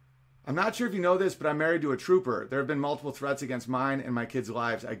 I'm not sure if you know this, but I'm married to a trooper. There have been multiple threats against mine and my kids'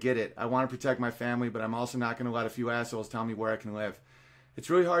 lives. I get it. I want to protect my family, but I'm also not going to let a few assholes tell me where I can live. It's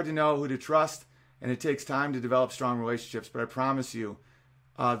really hard to know who to trust, and it takes time to develop strong relationships, but I promise you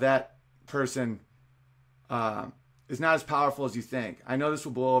that person is not as powerful as you think. I know this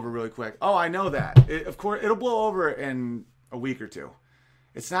will blow over really quick. Oh, I know that. Of course, it'll blow over in a week or two.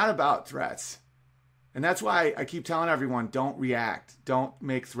 It's not about threats. And that's why I keep telling everyone, don't react. Don't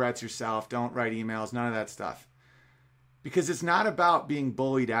make threats yourself. Don't write emails. None of that stuff. Because it's not about being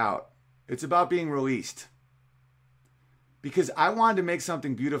bullied out. It's about being released. Because I wanted to make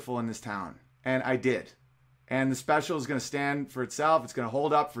something beautiful in this town. And I did. And the special is going to stand for itself. It's going to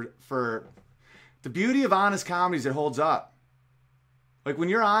hold up for the beauty of honest comedy is it holds up. Like when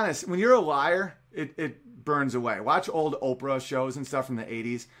you're honest, when you're a liar, it burns away. Watch old Oprah shows and stuff from the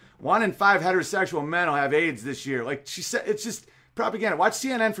 80s. 1 in 5 heterosexual men will have AIDS this year. Like she said, it's just propaganda. Watch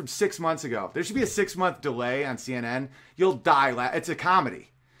CNN from 6 months ago. There should be a 6-month delay on CNN. You'll die. It's a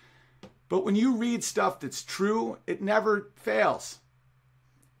comedy. But when you read stuff that's true, it never fails.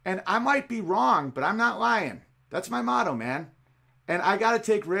 And I might be wrong, but I'm not lying. That's my motto, man. And I got to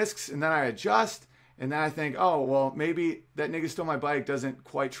take risks, and then I adjust. And then I think, oh, well, maybe that nigga stole my bike doesn't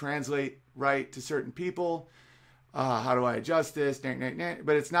quite translate right to certain people. How do I adjust this?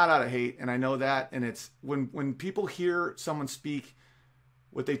 But it's not out of hate, and I know that. And it's when people hear someone speak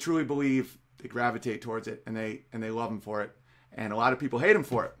what they truly believe, they gravitate towards it, and they love them for it. And a lot of people hate them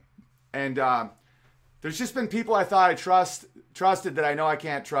for it. And there's just been people I thought I trusted that I know I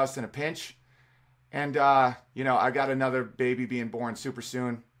can't trust in a pinch. And I got another baby being born super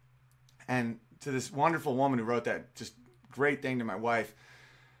soon, and to this wonderful woman who wrote that just great thing to my wife,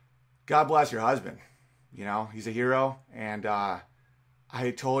 God bless your husband. He's a hero. And I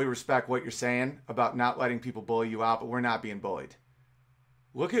totally respect what you're saying about not letting people bully you out, but we're not being bullied.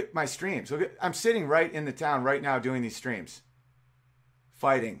 Look at my streams. I'm sitting right in the town right now doing these streams.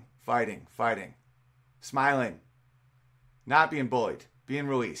 Fighting, smiling, not being bullied, being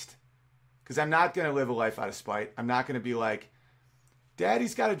released. Because I'm not going to live a life out of spite. I'm not going to be like,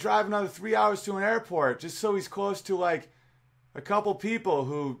 Daddy's got to drive another 3 hours to an airport just so he's close to like a couple people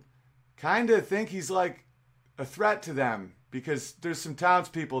who kind of think he's like a threat to them, because there's some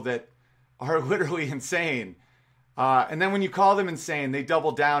townspeople that are literally insane. And then when you call them insane, they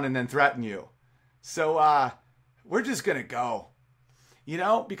double down and then threaten you. So we're just going to go,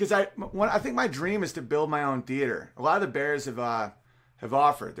 because I think my dream is to build my own theater. A lot of the bears have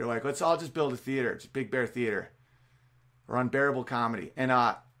offered. They're like, let's all just build a theater. It's a Big Bear Theater. Or Unbearable Comedy. And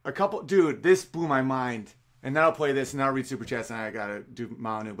this blew my mind. And then I'll play this, and then I'll read Super Chats, and I gotta do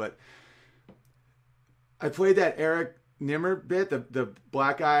Manu. But I played that Eric Nimmer bit, the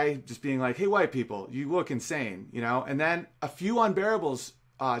black guy just being like, hey, white people, you look insane, And then a few Unbearables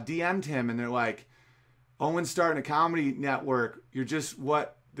DM'd him, and they're like, Owen's starting a comedy network. You're just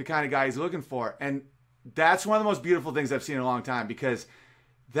what the kind of guy he's looking for. And that's one of the most beautiful things I've seen in a long time, because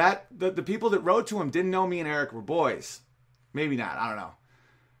the people that wrote to him didn't know me and Eric were boys. Maybe not, I don't know.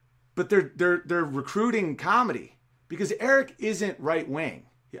 But they're recruiting comedy, because Eric isn't right wing.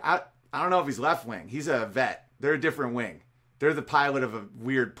 I don't know if he's left wing. He's a vet. They're a different wing. They're the pilot of a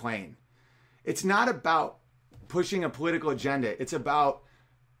weird plane. It's not about pushing a political agenda. It's about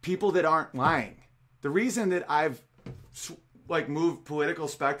people that aren't lying. The reason that I've moved political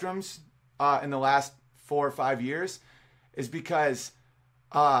spectrums in the last 4 or 5 years is because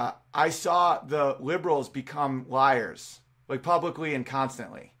I saw the liberals become liars, publicly and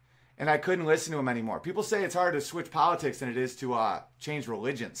constantly. And I couldn't listen to them anymore. People say it's harder to switch politics than it is to change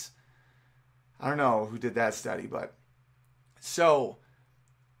religions. I don't know who did that study, but so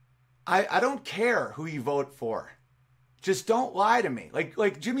I don't care who you vote for. Just don't lie to me.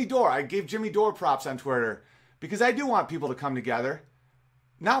 Like Jimmy Dore. I gave Jimmy Dore props on Twitter because I do want people to come together.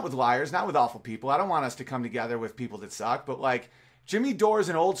 Not with liars, not with awful people. I don't want us to come together with people that suck. But Jimmy Dore is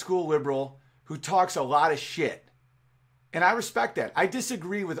an old school liberal who talks a lot of shit. And I respect that. I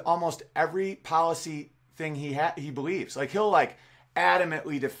disagree with almost every policy thing he believes. He'll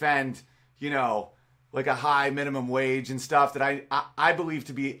adamantly defend, a high minimum wage and stuff that I believe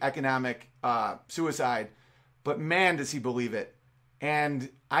to be economic suicide. But man, does he believe it. And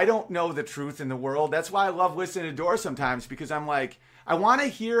I don't know the truth in the world. That's why I love listening to Dore sometimes, because I'm like, I want to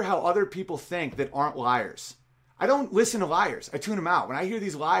hear how other people think that aren't liars. I don't listen to liars. I tune them out. When I hear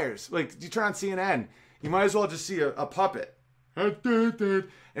these liars, you turn on CNN, you might as well just see a puppet.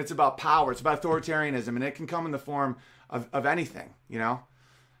 It's about power. It's about authoritarianism, and it can come in the form of anything, All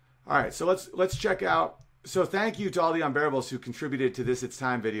right, so let's check out. So thank you to all the Unbearables who contributed to this It's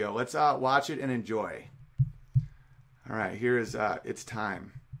Time video. Let's watch it and enjoy. All right, here is It's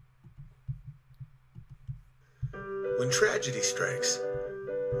Time. When tragedy strikes,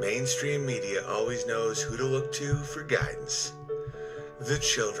 mainstream media always knows who to look to for guidance. The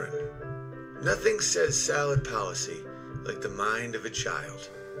children. Nothing says salad policy like the mind of a child.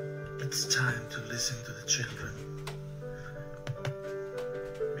 It's time to listen to the children,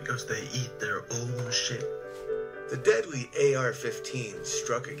 because they eat their own shit. The deadly AR-15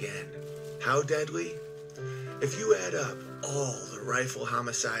 struck again. How deadly? If you add up all the rifle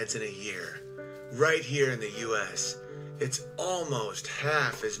homicides in a year, right here in the U.S., it's almost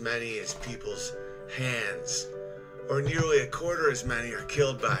half as many as people's hands, or nearly a quarter as many are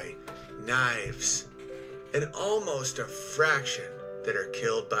killed by knives, and almost a fraction that are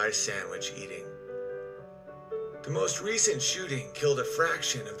killed by sandwich eating. The most recent shooting killed a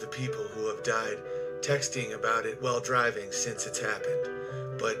fraction of the people who have died texting about it while driving since it's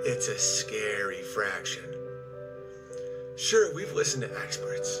happened. but it's a scary fraction. Sure, we've listened to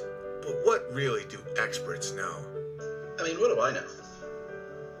experts, but what really do experts know? I mean, what do I know?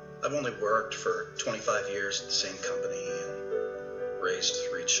 I've only worked for 25 years at the same company and raised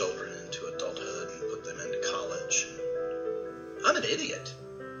 3 children into adulthood and put them into college. I'm an idiot.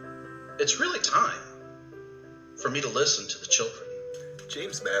 It's really time for me to listen to the children.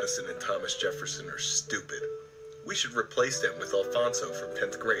 James Madison and Thomas Jefferson are stupid. We should replace them with Alfonso from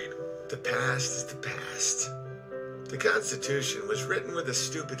 10th grade. The past is the past. The Constitution was written with a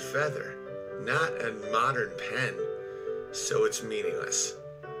stupid feather, not a modern pen, so it's meaningless.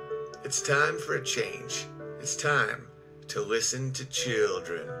 It's time for a change. It's time to listen to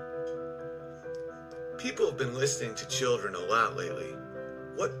children. People have been listening to children a lot lately.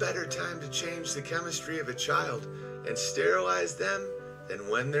 What better time to change the chemistry of a child and sterilize them than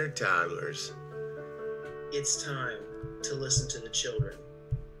when they're toddlers? It's time to listen to the children.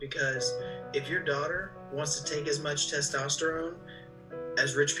 Because if your daughter wants to take as much testosterone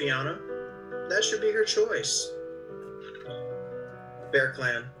as Rich Piana, that should be her choice. Bear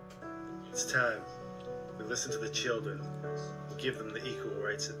Clan. It's time we listen to the children and give them the equal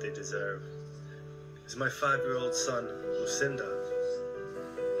rights that they deserve. As my 5-year-old son, Lucinda,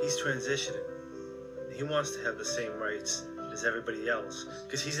 he's transitioning. He wants to have the same rights as everybody else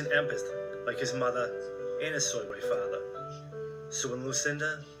because he's an empath, like his mother and his soy boy father. So when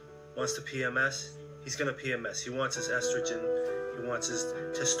Lucinda wants to PMS, he's gonna PMS. He wants his estrogen, he wants his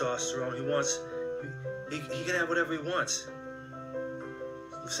testosterone, he can have whatever he wants.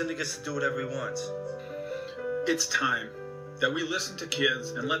 Lucinda gets to do whatever he wants. It's time that we listen to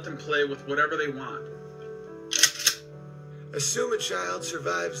kids and let them play with whatever they want. Assume a child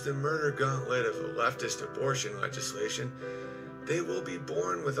survives the murder gauntlet of leftist abortion legislation, they will be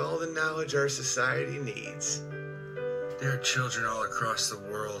born with all the knowledge our society needs. There are children all across the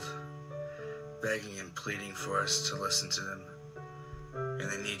world begging and pleading for us to listen to them. And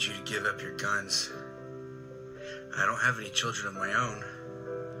they need you to give up your guns. I don't have any children of my own.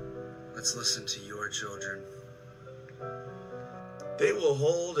 Let's listen to your children. They will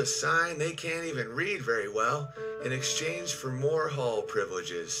hold a sign they can't even read very well in exchange for more hall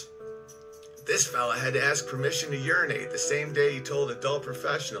privileges. This fella had to ask permission to urinate the same day he told adult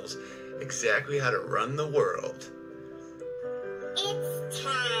professionals exactly how to run the world. It's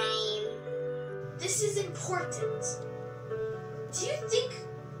time. This is important. Do you think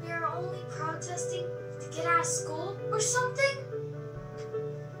we are only protesting to get out of school or something?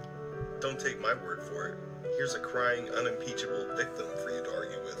 Don't take my word for it. Here's a crying, unimpeachable victim for you to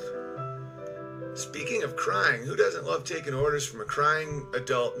argue with. Speaking of crying, who doesn't love taking orders from a crying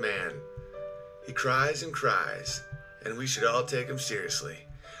adult man? He cries and cries, and we should all take him seriously.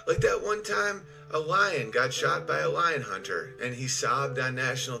 Like that one time a lion got shot by a lion hunter, and he sobbed on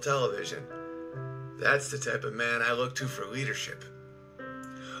national television. That's the type of man I look to for leadership.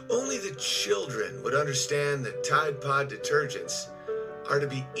 Only the children would understand that Tide Pod detergents are to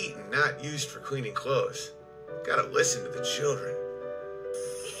be eaten, not used for cleaning clothes. Gotta listen to the children.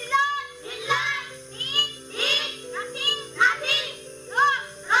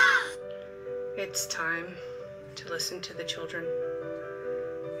 It's time to listen to the children,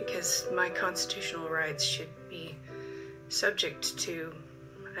 because my constitutional rights should be subject to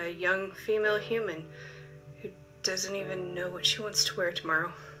a young female human who doesn't even know what she wants to wear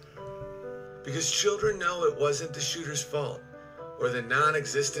tomorrow. Because children know it wasn't the shooter's fault or the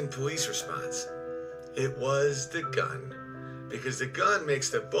non-existent police response. It was the gun. Because the gun makes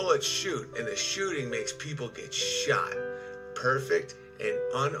the bullets shoot and the shooting makes people get shot. Perfect and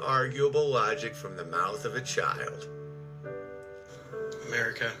unarguable logic from the mouth of a child.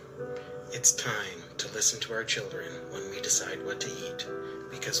 America, it's time to listen to our children when we decide what to eat,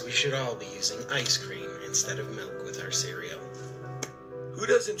 because we should all be using ice cream instead of milk with our cereal. Who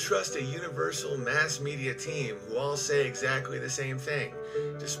doesn't trust a universal mass media team who all say exactly the same thing,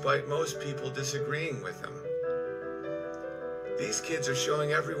 despite most people disagreeing with them? These kids are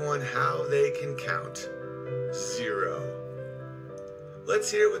showing everyone how they can count. 0.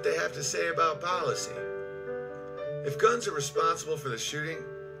 Let's hear what they have to say about policy. If guns are responsible for the shooting,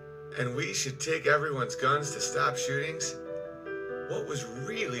 and we should take everyone's guns to stop shootings, what was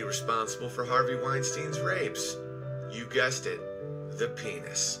really responsible for Harvey Weinstein's rapes? You guessed it, the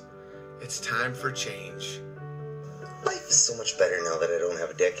penis. It's time for change. Life is so much better now that I don't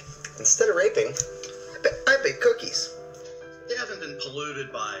have a dick. Instead of raping, I bake cookies. They haven't been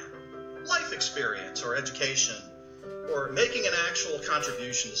polluted by life experience or education or making an actual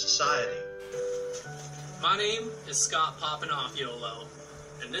contribution to society. My name is Scott Popinofiolo,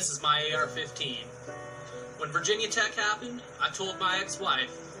 and this is my AR-15. When Virginia Tech happened, I told my ex-wife,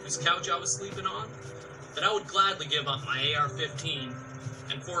 whose couch I was sleeping on, that I would gladly give up my AR-15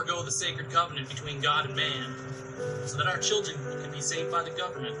 and forego the sacred covenant between God and man so that our children can be saved by the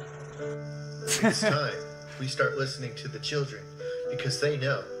government. It's time we start listening to the children because they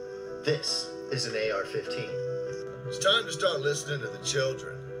know this is an AR-15. It's time to start listening to the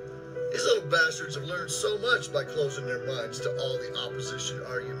children. These little bastards have learned so much by closing their minds to all the opposition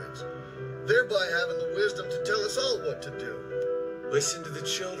arguments, thereby having the wisdom to tell us all what to do. Listen to the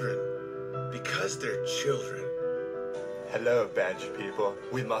children, because they're children. Hello, Banshee people.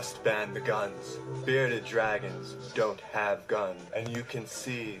 We must ban the guns. Bearded dragons don't have guns, and you can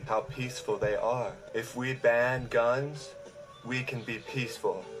see how peaceful they are. If we ban guns, we can be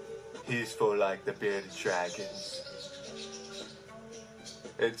peaceful. Peaceful like the bearded dragons.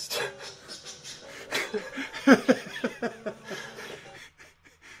 It's...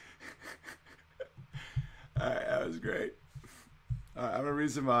 Alright, that was great. Alright, I'm gonna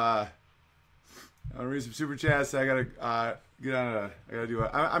read some super chats. I gotta get on I gotta do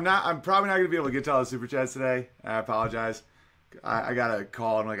I'm probably not gonna be able to get to all the super chats today. I apologize. I got a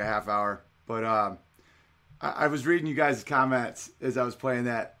call in like a half hour. But I was reading you guys' comments as I was playing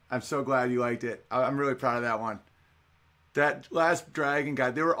that. I'm so glad you liked it. I'm really proud of that one. That last dragon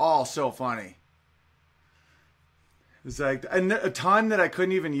guy, they were all so funny. It's like, and a ton that I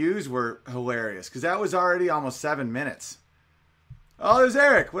couldn't even use were hilarious because that was already almost 7 minutes. Oh, there's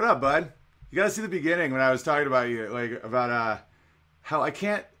Eric. What up, bud? You gotta see the beginning when I was talking about you, like about how I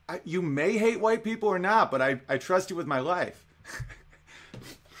can't. You may hate white people or not, but I trust you with my life.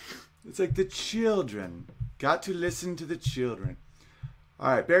 It's like the children. Got to listen to the children.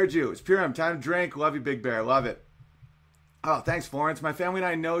 All right, Bear Jew. It's Purim. Time to drink. Love you, Big Bear. Love it. Oh, thanks, Florence. My family and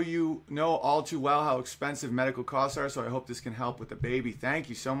I know you know all too well how expensive medical costs are, so I hope this can help with the baby. Thank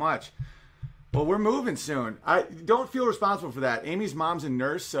you so much. Well, we're moving soon. I don't feel responsible for that. Amy's mom's a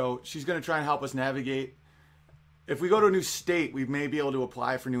nurse, so she's going to try and help us navigate. If we go to a new state, we may be able to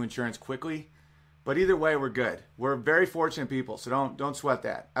apply for new insurance quickly. But either way, we're good. We're very fortunate people, so don't sweat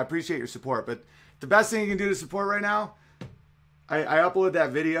that. I appreciate your support. But the best thing you can do to support right now, I uploaded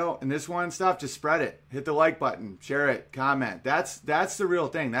that video and this one stuff. Just spread it. Hit the like button. Share it. Comment. That's the real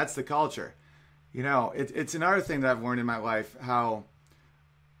thing. That's the culture. You know, it's another thing that I've learned in my life, how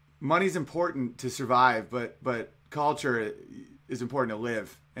money's important to survive, but culture is important to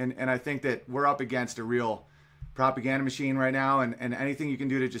live. And I think that we're up against a real propaganda machine right now, and anything you can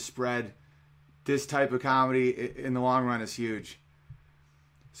do to just spread this type of comedy in the long run is huge.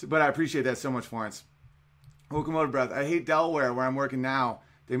 So, but I appreciate that so much, Florence. Locomotive breath. I hate Delaware, where I'm working now.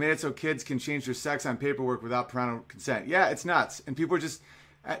 They made it so kids can change their sex on paperwork without parental consent. Yeah, it's nuts. And people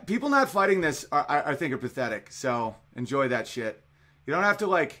not fighting this I think are pathetic. So enjoy that shit. You don't have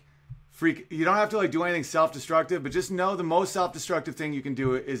to you don't have to do anything self-destructive, but just know the most self-destructive thing you can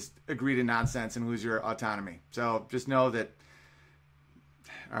do is agree to nonsense and lose your autonomy. So just know that.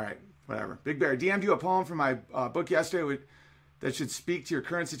 All right, whatever. Big Bear, DM'd you a poem from my book yesterday that should speak to your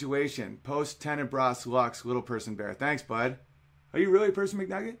current situation. Post Tenant Bras Lux, Little Person Bear. Thanks, bud. Are you really a person,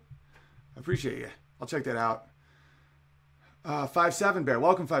 McNugget? I appreciate you. I'll check that out. 5'7" Bear.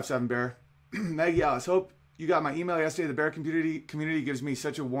 Welcome, 5'7" Bear. Maggie Alice, hope you got my email yesterday. The Bear community gives me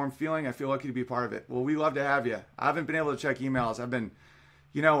such a warm feeling. I feel lucky to be a part of it. Well, we love to have you. I haven't been able to check emails. I've been,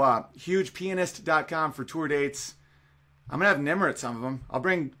 hugepianist.com for tour dates. I'm going to have Nimmer at some of them. I'll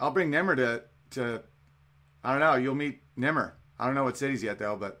bring Nimmer to I don't know. You'll meet Nimmer. I don't know what cities yet,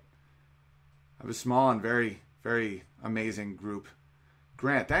 though, but I have a small and very, very amazing group.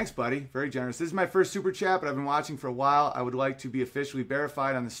 Grant, thanks, buddy. Very generous. This is my first super chat, but I've been watching for a while. I would like to be officially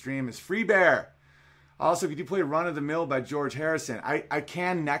verified on the stream as Free Bear. Also, could you play Run of the Mill by George Harrison? I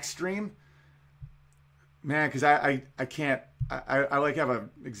can next stream. Man, because I can't. I have an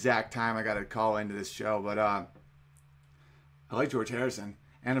exact time I got to call into this show, but I like George Harrison.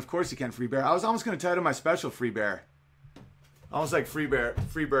 And, of course, you can Free Bear. I was almost going to title my special Free Bear. Almost like Free Bear.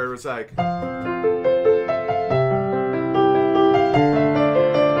 Free Bear was like...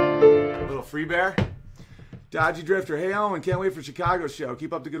 Little Free Bear. Dodgy Drifter. Hey, Owen. Can't wait for Chicago's show.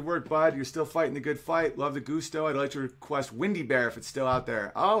 Keep up the good work, bud. You're still fighting the good fight. Love the gusto. I'd like to request Windy Bear if it's still out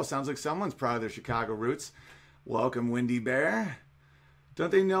there. Oh, sounds like someone's proud of their Chicago roots. Welcome, Windy Bear.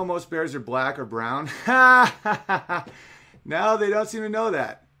 Don't they know most bears are black or brown? No, they don't seem to know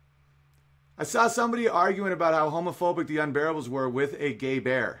that. I saw somebody arguing about how homophobic the Unbearables were with a gay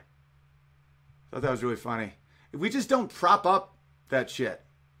bear. I thought that was really funny. We just don't prop up that shit.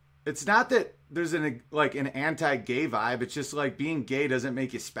 It's not that there's an anti-gay vibe. It's just like being gay doesn't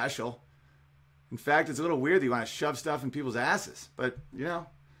make you special. In fact, it's a little weird that you want to shove stuff in people's asses. But, to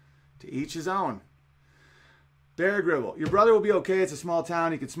each his own. Bear Gribble, your brother will be okay. It's a small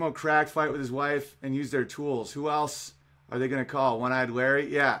town. He can smoke crack, fight with his wife, and use their tools. Who else are they going to call? One-Eyed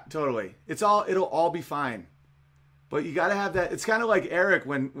Larry? Yeah, totally. It'll all be fine. But you got to have that. It's kind of like Eric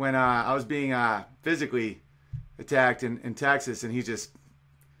when I was being physically attacked in Texas, and he just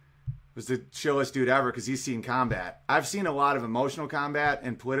was the chillest dude ever because he's seen combat. I've seen a lot of emotional combat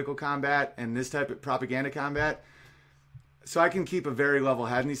and political combat and this type of propaganda combat. So I can keep a very level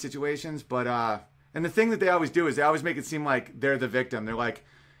head in these situations. But, and the thing that they always do is they always make it seem like they're the victim. They're like,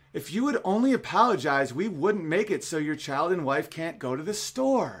 if you would only apologize, we wouldn't make it so your child and wife can't go to the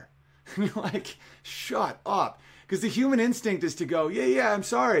store. And you're like, shut up. Because the human instinct is to go, yeah, I'm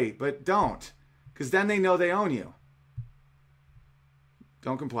sorry, but don't. Because then they know they own you.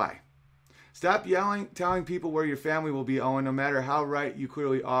 Don't comply. Stop yelling, telling people where your family will be, Owen. No matter how right you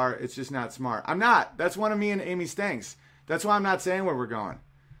clearly are, it's just not smart. I'm not. That's one of me and Amy's things. That's why I'm not saying where we're going.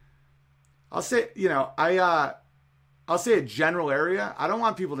 I'll say, I'll say a general area. I don't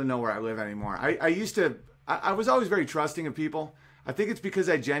want people to know where I live anymore. I was always very trusting of people. I think it's because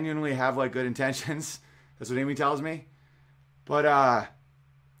I genuinely have like good intentions. That's what Amy tells me. But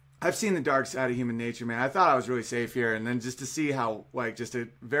I've seen the dark side of human nature, man. I thought I was really safe here. And then just to see how like just a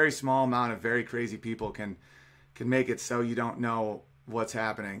very small amount of very crazy people can make it so you don't know what's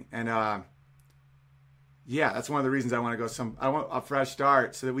happening. And yeah, that's one of the reasons I want to go I want a fresh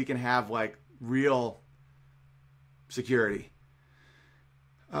start so that we can have like real security.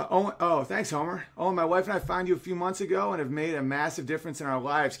 Thanks, Homer. Oh, my wife and I found you a few months ago and have made a massive difference in our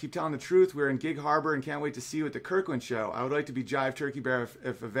lives. Keep telling the truth. We're in Gig Harbor and can't wait to see you at the Kirkland show. I would like to be Jive Turkey Bear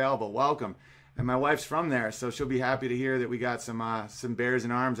if available. Welcome. And my wife's from there, so she'll be happy to hear that we got some bears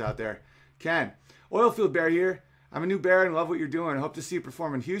in arms out there. Ken, Oilfield Bear here. I'm a new bear and love what you're doing. I hope to see you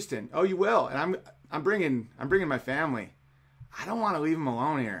perform in Houston. Oh, you will. And I'm bringing my family. I don't want to leave them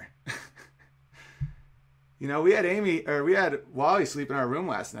alone here. You know, we had Wally sleep in our room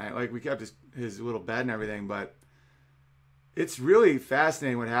last night. Like, we kept his little bed and everything, but it's really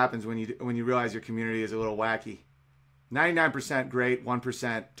fascinating what happens when you realize your community is a little wacky. 99% great,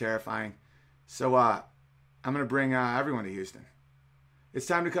 1% terrifying. So I'm going to bring everyone to Houston. It's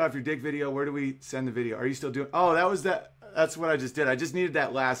time to cut off your dick video. Where do we send the video? Are you still doing... Oh, that's what I just did. I just needed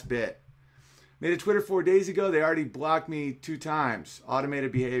that last bit. Made a Twitter 4 days ago. They already blocked me 2 times.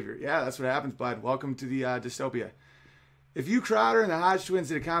 Automated behavior. Yeah, that's what happens, bud. Welcome to the dystopia. If you, Crowder, and the Hodge twins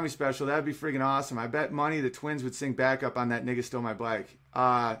did a comedy special, that would be friggin' awesome. I bet money the twins would sing backup on That Nigga Stole My Bike.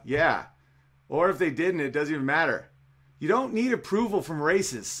 Yeah. Or if they didn't, it doesn't even matter. You don't need approval from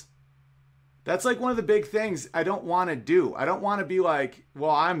races. That's like one of the big things I don't want to do. I don't want to be like,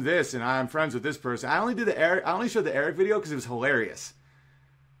 well, I'm this and I'm friends with this person. I only showed the Eric video because it was hilarious.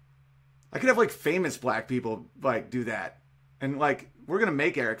 I could have like famous black people like do that. And like, we're going to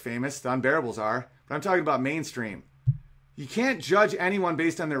make Eric famous. The Unbearables are. But I'm talking about mainstream. You can't judge anyone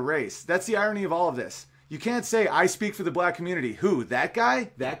based on their race. That's the irony of all of this. You can't say, I speak for the black community. Who? That guy?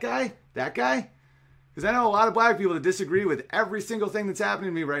 That guy? That guy? Because I know a lot of black people that disagree with every single thing that's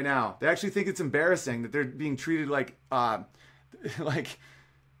happening to me right now. They actually think it's embarrassing that they're being treated like I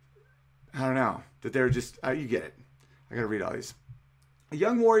don't know. That they're just, you get it. I got to read all these. A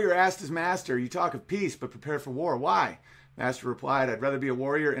young warrior asked his master, you talk of peace, but prepare for war. Why? Master replied, I'd rather be a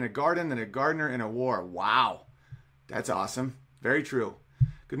warrior in a garden than a gardener in a war. Wow. That's awesome. Very true.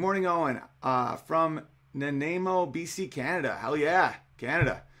 Good morning, Owen. From Nanaimo, BC, Canada. Hell yeah,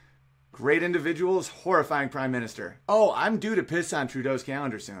 Canada. Great individuals, horrifying prime minister. Oh, I'm due to piss on Trudeau's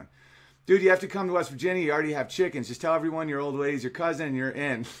calendar soon. Dude, you have to come to West Virginia. You already have chickens. Just tell everyone your old lady's your cousin and you're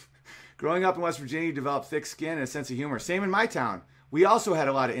in. Growing up in West Virginia, you develop thick skin and a sense of humor. Same in my town. We also had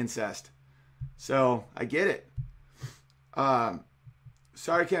a lot of incest. So, I get it.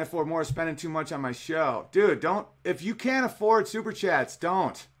 Sorry I can't afford more, spending too much on my show. Dude, don't. If you can't afford super chats,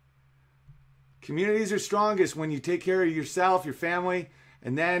 don't. Communities are strongest when you take care of yourself, your family,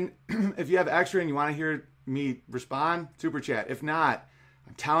 and then if you have extra and you want to hear me respond, super chat. If not,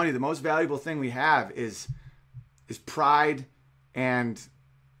 I'm telling you, the most valuable thing we have is pride and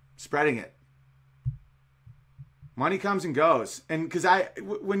spreading it. Money comes and goes. And because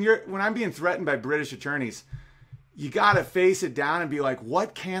when I'm being threatened by British attorneys, you got to face it down and be like,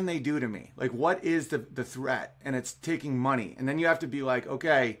 what can they do to me? Like, what is the threat? And it's taking money. And then you have to be like,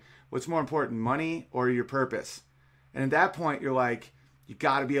 okay, what's more important, money or your purpose? And at that point, you're like, you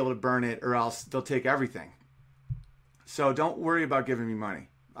got to be able to burn it or else they'll take everything. So don't worry about giving me money.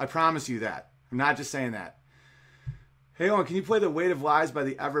 I promise you that. I'm not just saying that. Hey, Owen, can you play The Weight of Lies by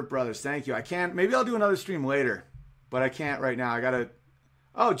the Everett Brothers? Thank you. I can't. Maybe I'll do another stream later, but I can't right now. I got to.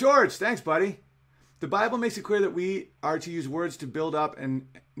 Oh, George, thanks, buddy. The Bible makes it clear that we are to use words to build up and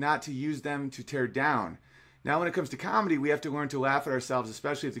not to use them to tear down. Now, when it comes to comedy, we have to learn to laugh at ourselves,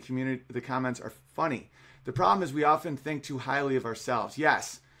 especially if the comments are funny. The problem is we often think too highly of ourselves.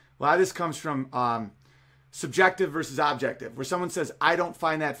 Yes, a lot of this comes from subjective versus objective, where someone says, I don't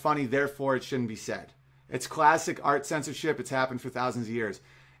find that funny, therefore it shouldn't be said. It's classic art censorship. It's happened for thousands of years.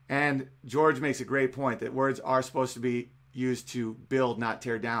 And George makes a great point that words are supposed to be used to build, not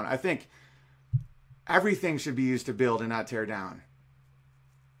tear down. I think everything should be used to build and not tear down.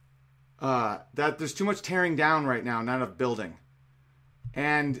 That there's too much tearing down right now, not enough building.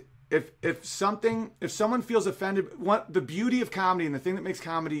 And if someone feels offended, the beauty of comedy and the thing that makes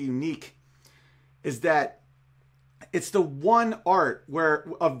comedy unique is that it's the one art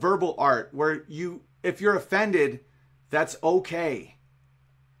of verbal art where if you're offended, that's okay.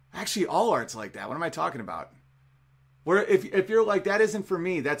 Actually, all art's like that. What am I talking about? Where if you're like, that isn't for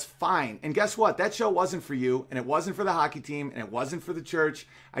me, that's fine. And guess what? That show wasn't for you, and it wasn't for the hockey team, and it wasn't for the church.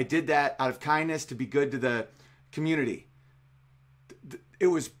 I did that out of kindness to be good to the community. It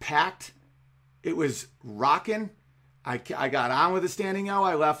was packed. It was rocking. I got on with a standing O.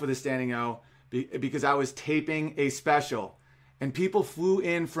 I left with a standing O because I was taping a special. And people flew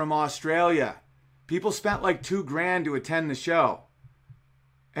in from Australia. People spent like $2,000 to attend the show.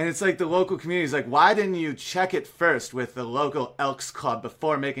 And it's like the local community is like, why didn't you check it first with the local Elks Club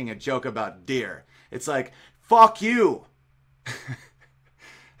before making a joke about deer? It's like, fuck you.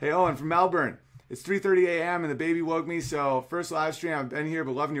 Hey, Owen from Melbourne. It's 3:30 a.m. and the baby woke me, so first live stream. I've been here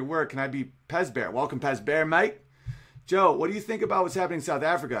but loving your work. Can I be Pez Bear? Welcome, Pez Bear, mate. Joe, what do you think about what's happening in South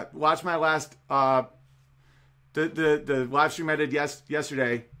Africa? Watch my last, the live stream I did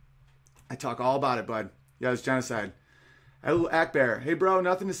yesterday. I talk all about it, bud. Yeah, it's genocide. Akbar, hey bro,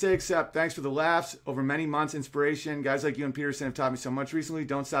 nothing to say except thanks for the laughs over many months, inspiration. Guys like you and Peterson have taught me so much recently.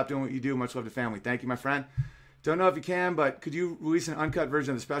 Don't stop doing what you do. Much love to family. Thank you, my friend. Don't know if you can, but could you release an uncut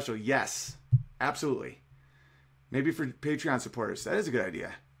version of the special? Yes, absolutely. Maybe for Patreon supporters. That is a good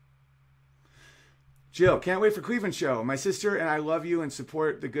idea. Jill, can't wait for Cleveland show. My sister and I love you and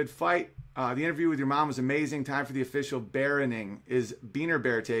support the good fight. The interview with your mom was amazing. Time for the official bearing. Is Beaner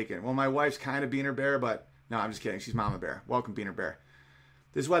Bear taken? Well, my wife's kind of Beaner Bear, but no, I'm just kidding. She's Mama Bear. Welcome, Beaner Bear.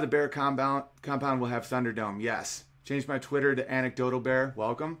 This is why the Bear compound will have Thunderdome. Yes. Changed my Twitter to Anecdotal Bear.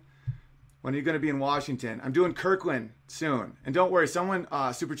 Welcome. When are you going to be in Washington? I'm doing Kirkland soon. And don't worry, someone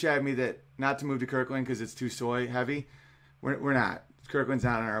super chatted me that not to move to Kirkland because it's too soy heavy. We're not. Kirkland's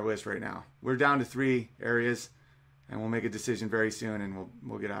not on our list right now. We're down to 3 areas, and we'll make a decision very soon, and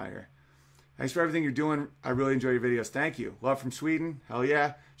we'll get out of here. Thanks for everything you're doing. I really enjoy your videos. Thank you. Love from Sweden. Hell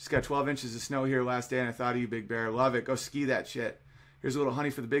yeah. Just got 12 inches of snow here last day, and I thought of you, Big Bear. Love it. Go ski that shit. Here's a little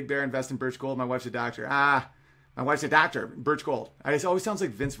honey for the Big Bear. Invest in Birch Gold. My wife's a doctor. My wife's a doctor. Birch Gold. It always sounds like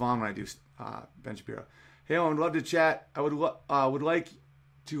Vince Vaughn when I do Ben Shapiro. Hey, I would love to chat. I would like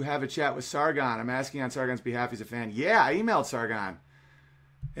to have a chat with Sargon. I'm asking on Sargon's behalf. He's a fan. Yeah, I emailed Sargon.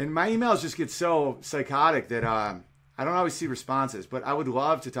 And my emails just get so psychotic that I don't always see responses, but I would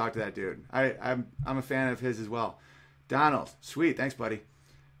love to talk to that dude. I'm a fan of his as well. Donald, sweet. Thanks, buddy.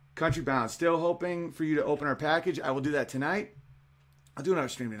 Country Bound, still hoping for you to open our package. I will do that tonight. I'll do another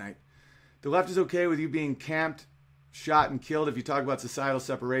stream tonight. The left is okay with you being camped, shot, and killed if you talk about societal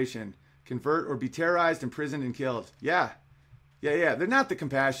separation. Convert or be terrorized, imprisoned, and killed. Yeah. They're not the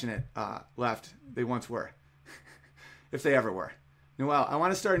compassionate left they once were. If they ever were. Noel, I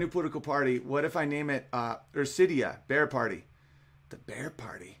want to start a new political party. What if I name it Ursidia, Bear Party? The Bear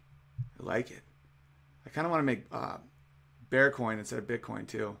Party. I like it. I kind of want to make Bearcoin instead of Bitcoin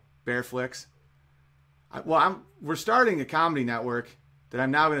too. Bearflix. We're starting a comedy network that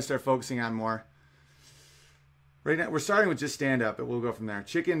I'm now going to start focusing on more. Right now, we're starting with just stand-up, but we'll go from there.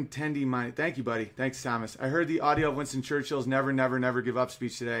 Chicken Tendy Money. Thank you, buddy. Thanks, Thomas. I heard the audio of Winston Churchill's never, never, never give up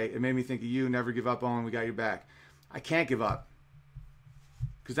speech today. It made me think of you. Never give up, Owen. We got your back. I can't give up.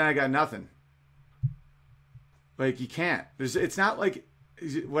 Because then I got nothing. Like, you can't. It's not like,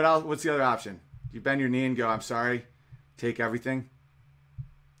 what else? What's the other option? You bend your knee and go, I'm sorry. Take everything.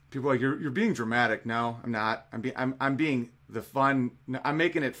 People are like, you're being dramatic. No, I'm not. I'm being the fun. I'm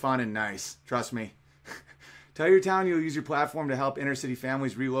making it fun and nice. Trust me. Tell your town you'll use your platform to help inner city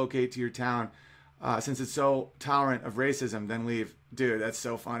families relocate to your town since it's so tolerant of racism, then leave. Dude, that's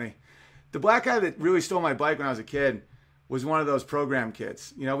so funny. The black guy that really stole my bike when I was a kid was one of those program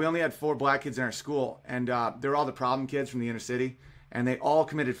kids. You know, we only had 4 black kids in our school, and they were all the problem kids from the inner city, and they all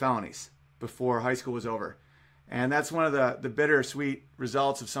committed felonies before high school was over. And that's one of the bittersweet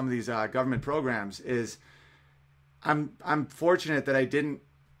results of some of these government programs is I'm fortunate that I didn't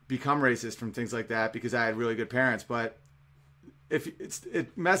become racist from things like that because I had really good parents. But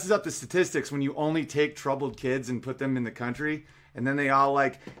it messes up the statistics when you only take troubled kids and put them in the country, and then they all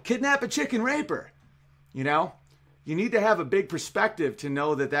like kidnap a chicken raper. You know, you need to have a big perspective to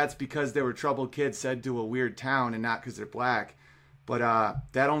know that that's because they were troubled kids said to a weird town and not because they're black. But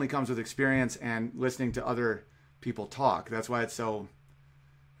that only comes with experience and listening to other people talk. That's why it's so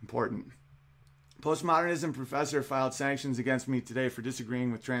important. Postmodernism professor filed sanctions against me today for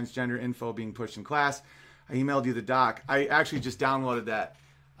disagreeing with transgender info being pushed in class. I emailed you the doc. I actually just downloaded that.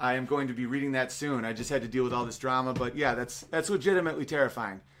 I am going to be reading that soon. I just had to deal with all this drama. But yeah, that's legitimately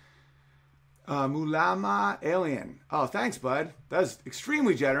terrifying. Mulama Alien. Oh, thanks, bud. That's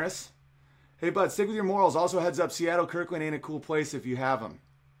extremely generous. Hey, bud, stick with your morals. Also, heads up, Seattle, Kirkland ain't a cool place if you have them.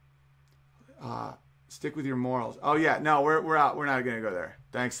 Stick with your morals. Oh, yeah. No, we're out. We're not going to go there.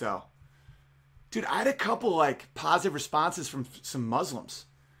 Thanks, though. Dude, I had a couple, like, positive responses from some Muslims.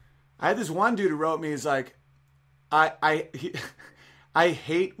 I had this one dude who wrote me, he's like, I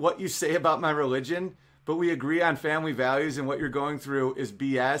hate what you say about my religion, but we agree on family values and what you're going through is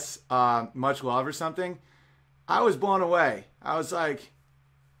BS, much love or something. I was blown away. I was like,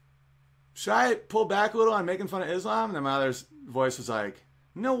 should I pull back a little on making fun of Islam? And then my other voice was like,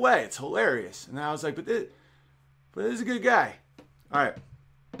 no way, it's hilarious. And I was like, but this is a good guy. All right.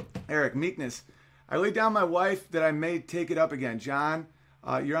 Eric, meekness. I laid down my wife that I may take it up again. John,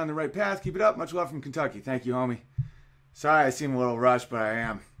 you're on the right path. Keep it up. Much love from Kentucky. Thank you, homie. Sorry I seem a little rushed, but I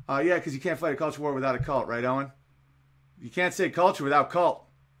am. Yeah, because you can't fight a culture war without a cult, right, Owen? You can't say culture without cult.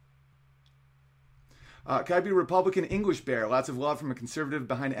 Can I be a Republican English bear? Lots of love from a conservative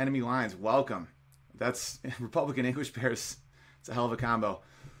behind enemy lines. Welcome. That's Republican English bears. It's a hell of a combo.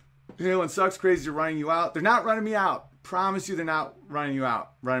 You know, when Sucks Crazy are running you out, they're not running me out. Promise you they're not running you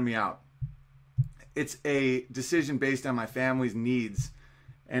out. Running me out. It's a decision based on my family's needs.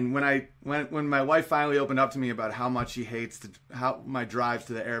 And when my wife finally opened up to me about how much she hates how my drives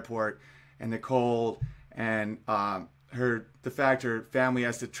to the airport and the cold and the fact her family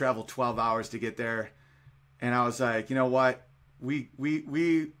has to travel 12 hours to get there, and I was like, you know what,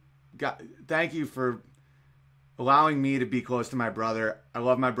 thank you for allowing me to be close to my brother. I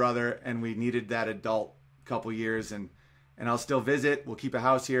love my brother, and we needed that adult couple years, and I'll still visit. We'll keep a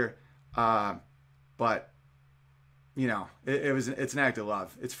house here, but. You know, it's an act of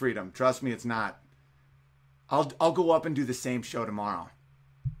love. It's freedom. Trust me, it's not. I'll go up and do the same show tomorrow.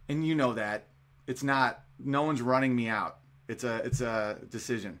 And you know that. It's not, no one's running me out. It's a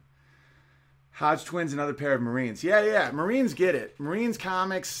decision. Hodge twins, another pair of Marines. Yeah. Marines get it. Marines,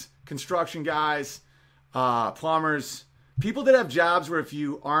 comics, construction guys, plumbers, people that have jobs where if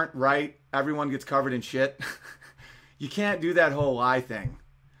you aren't right, everyone gets covered in shit. You can't do that whole lie thing.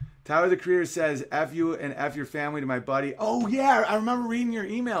 Tyler the Creator says, F you and F your family to my buddy. Oh, yeah, I remember reading your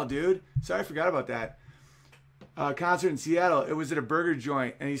email, dude. Sorry, I forgot about that. Concert in Seattle. It was at a burger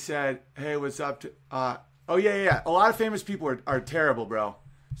joint, and he said, hey, what's up? Oh, yeah. A lot of famous people are terrible, bro.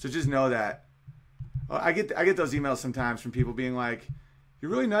 So just know that. I get those emails sometimes from people being like,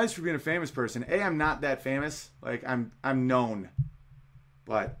 you're really nice for being a famous person. A, I'm not that famous. Like, I'm known.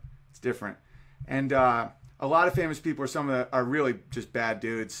 But it's different. And a lot of famous people are really just bad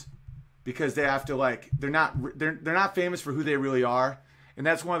dudes. Because they have to they're not famous for who they really are, and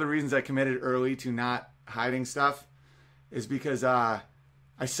that's one of the reasons I committed early to not hiding stuff, is because I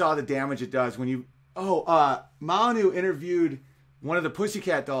saw the damage it does when you. Manu interviewed one of the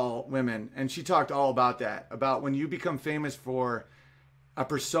Pussycat Doll women, and she talked all about that, about when you become famous for a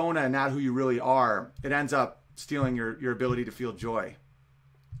persona and not who you really are, it ends up stealing your ability to feel joy.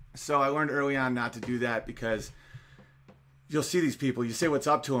 So I learned early on not to do that, because you'll see these people, you say what's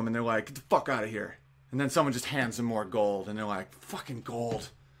up to them, and they're like, get the fuck out of here. And then someone just hands them more gold, and they're like, fucking gold.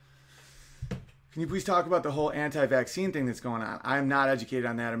 Can you please talk about the whole anti-vaccine thing that's going on? I'm not educated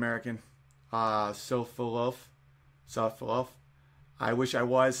on that, American. Sophalof. I wish I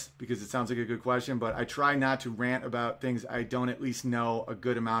was, because it sounds like a good question, but I try not to rant about things I don't at least know a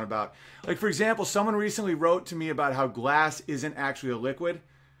good amount about. Like, for example, someone recently wrote to me about how glass isn't actually a liquid,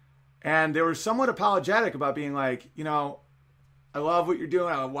 and they were somewhat apologetic about being like, you know, I love what you're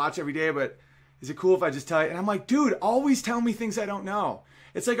doing. I watch every day, but is it cool if I just tell you? And I'm like, dude, always tell me things I don't know.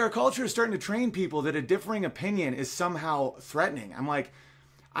 It's like our culture is starting to train people that a differing opinion is somehow threatening. I'm like,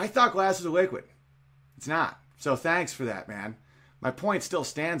 I thought glass was a liquid. It's not. So thanks for that, man. My point still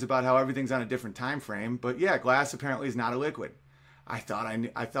stands about how everything's on a different time frame. But yeah, glass apparently is not a liquid. I thought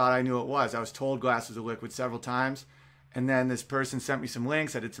I knew it was. I was told glass was a liquid several times. And then this person sent me some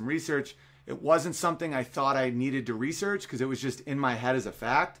links. I did some research. It wasn't something I thought I needed to research because it was just in my head as a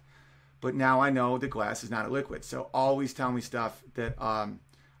fact. But now I know that glass is not a liquid. So always tell me stuff that I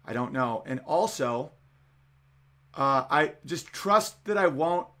don't know. And also, I just trust that I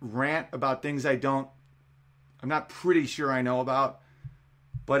won't rant about things I'm not pretty sure I know about.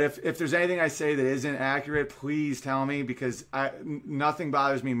 But if there's anything I say that isn't accurate, please tell me, because nothing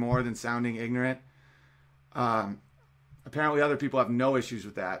bothers me more than sounding ignorant. Apparently other people have no issues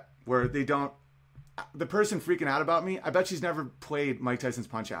with that, where they don't. The person freaking out about me, I bet she's never played Mike Tyson's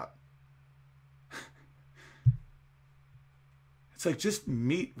Punch-Out. It's like, just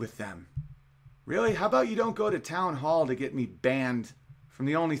meet with them. Really? How about you don't go to town hall to get me banned from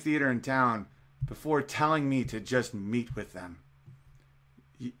the only theater in town before telling me to just meet with them?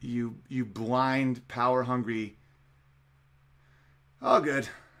 You blind, power-hungry. All good.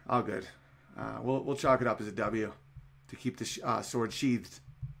 We'll chalk it up as a W to keep the sword sheathed.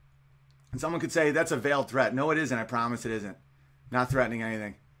 And someone could say, that's a veiled threat. No, it isn't. I promise it isn't. Not threatening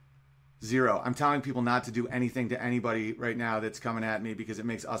anything. Zero. I'm telling people not to do anything to anybody right now that's coming at me because it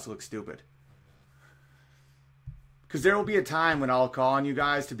makes us look stupid. Because there will be a time when I'll call on you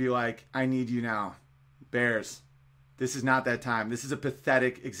guys to be like, I need you now. Bears. This is not that time. This is a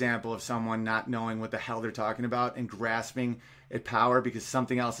pathetic example of someone not knowing what the hell they're talking about and grasping at power because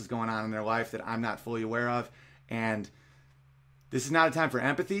something else is going on in their life that I'm not fully aware of. And this is not a time for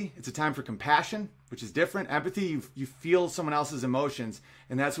empathy. It's a time for compassion, which is different. Empathy, you feel someone else's emotions,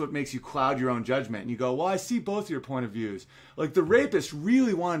 and that's what makes you cloud your own judgment. And you go, well, I see both your point of views. Like, the rapist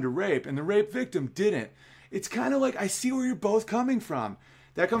really wanted to rape, and the rape victim didn't. It's kind of like, I see where you're both coming from.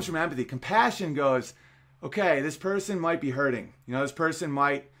 That comes from empathy. Compassion goes, okay, this person might be hurting. You know, this person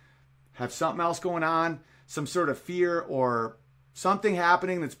might have something else going on, some sort of fear or something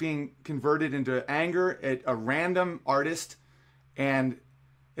happening that's being converted into anger at a random artist. And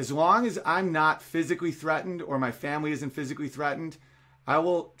as long as I'm not physically threatened or my family isn't physically threatened, I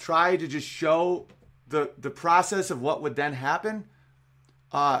will try to just show the process of what would then happen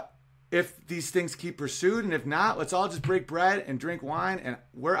if these things keep pursued. And if not, let's all just break bread and drink wine and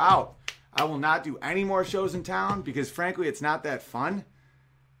we're out. I will not do any more shows in town because, frankly, it's not that fun.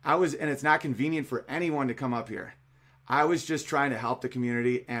 And it's not convenient for anyone to come up here. I was just trying to help the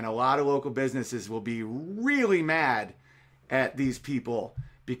community, and a lot of local businesses will be really mad at these people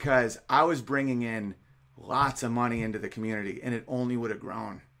because I was bringing in lots of money into the community, and it only would have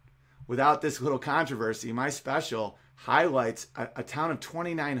grown. Without this little controversy, my special highlights a town of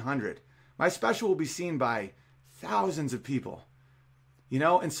 2,900. My special will be seen by thousands of people. You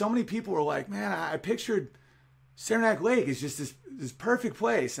know, and so many people were like, man, I pictured Saranac Lake is just this perfect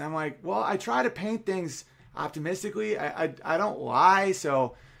place. And I'm like, well, I try to paint things optimistically. I don't lie.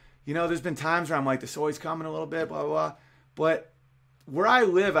 So, you know, there's been times where I'm like, the soy's coming a little bit, blah, blah, blah. But where I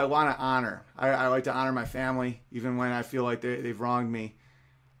live, I want to honor. I like to honor my family, even when I feel like they've wronged me.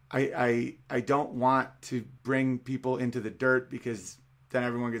 I don't want to bring people into the dirt because then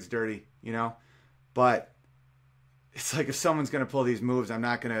everyone gets dirty, you know? But it's like, if someone's going to pull these moves, I'm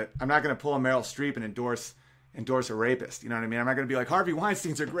not going to pull a Meryl Streep and endorse a rapist. You know what I mean? I'm not going to be like, Harvey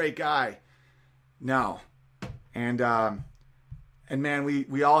Weinstein's a great guy. No. And man,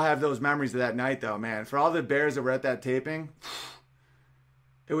 we all have those memories of that night though, man. For all the Bears that were at that taping,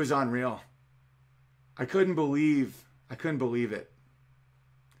 it was unreal. I couldn't believe it.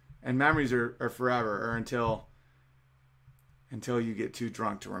 And memories are forever, or until you get too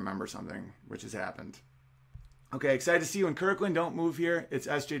drunk to remember something, which has happened. Okay, excited to see you in Kirkland. Don't move here. It's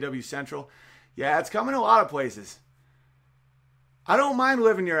SJW Central. Yeah, it's coming to a lot of places. I don't mind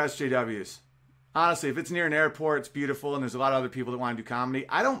living near SJWs. Honestly, if it's near an airport, it's beautiful, and there's a lot of other people that want to do comedy.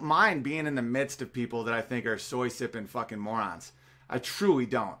 I don't mind being in the midst of people that I think are soy-sipping fucking morons. I truly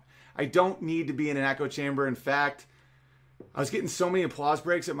don't. I don't need to be in an echo chamber. In fact, I was getting so many applause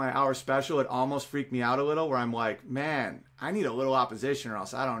breaks at my hour special, it almost freaked me out a little, where I'm like, man, I need a little opposition or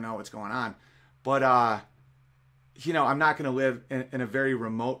else I don't know what's going on. But, you know, I'm not going to live in a very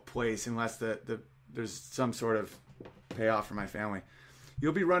remote place unless there's some sort of payoff for my family.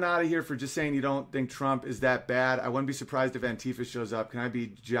 You'll be run out of here for just saying you don't think Trump is that bad. I wouldn't be surprised if Antifa shows up. Can I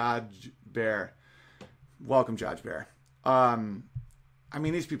be Judge Bear? Welcome, Judge Bear. I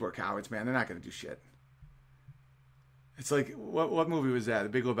mean, these people are cowards, man. They're not going to do shit. It's like, what movie was that? The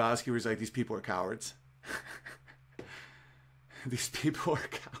Big Lebowski, where he's like, these people are cowards. These people are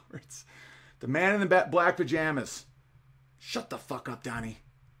cowards. The man in the black pajamas. Shut the fuck up, Donnie.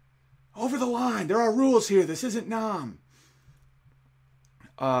 Over the line. There are rules here. This isn't Nam.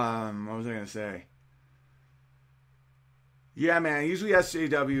 What was I going to say? Yeah, man. Usually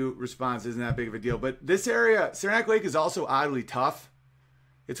SJW response isn't that big of a deal. But this area, Saranac Lake, is also oddly tough.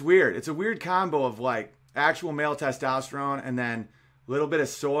 It's weird. It's a weird combo of like actual male testosterone and then a little bit of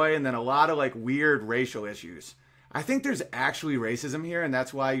soy and then a lot of like weird racial issues. I think there's actually racism here, and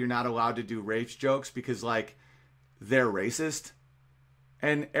that's why you're not allowed to do race jokes, because like they're racist.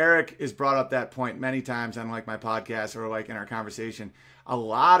 And Eric has brought up that point many times on like my podcast or like in our conversation. A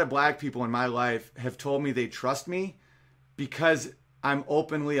lot of black people in my life have told me they trust me because I'm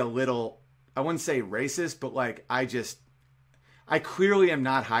openly a little, I wouldn't say racist, but like I clearly am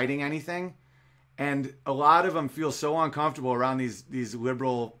not hiding anything. And a lot of them feel so uncomfortable around these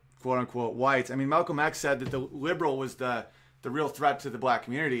liberal, quote unquote, whites. I mean, Malcolm X said that the liberal was the real threat to the black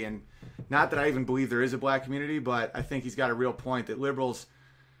community. And not that I even believe there is a black community, but I think he's got a real point that liberals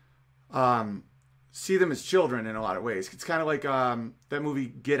see them as children in a lot of ways. It's kind of like that movie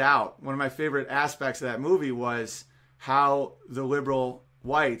Get Out. One of my favorite aspects of that movie was how the liberal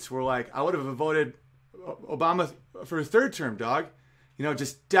whites were like, I would have voted Obama for a third term, dog. You know,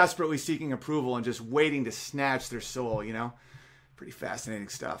 just desperately seeking approval and just waiting to snatch their soul, you know? Pretty fascinating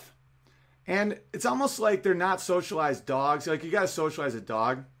stuff. And it's almost like they're not socialized dogs. Like, you got to socialize a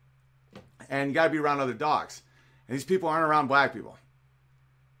dog, and you got to be around other dogs. And these people aren't around black people.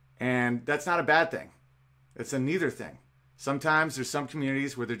 And that's not a bad thing. It's a neither thing. Sometimes there's some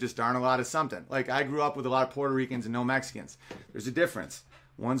communities where there just aren't a lot of something. Like, I grew up with a lot of Puerto Ricans and no Mexicans. There's a difference.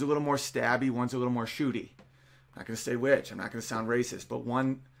 One's a little more stabby, one's a little more shooty. I'm not going to say which. I'm not going to sound racist. But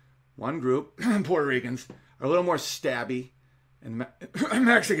one group, Puerto Ricans, are a little more stabby, and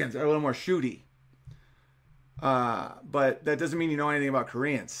Mexicans are a little more shooty. But that doesn't mean you know anything about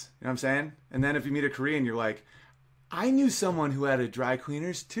Koreans. You know what I'm saying? And then if you meet a Korean, you're like, I knew someone who had a dry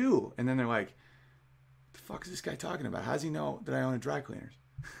cleaners too. And then they're like, what the fuck is this guy talking about? How does he know that I own a dry cleaners?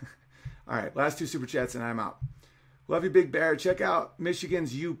 All right, last 2 super chats and I'm out. Love you, Big Bear. Check out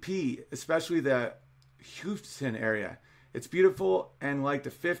Michigan's UP, especially the Houston area. It's beautiful and like the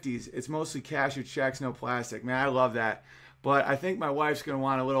 50s. It's mostly cashew checks, no plastic. Man, I love that. But I think my wife's going to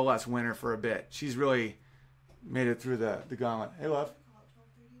want a little less winter for a bit. She's really made it through the gauntlet. Hey, love.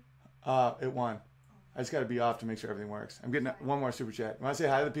 It won. I just got to be off to make sure everything works. I'm getting one more super chat. You want to say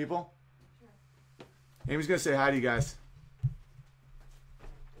hi to the people? Sure. Amy's going to say hi to you guys.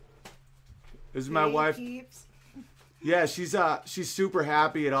 This is my wife. Keeps. Yeah, she's super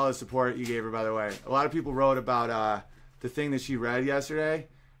happy at all the support you gave her, by the way. A lot of people wrote about the thing that she read yesterday,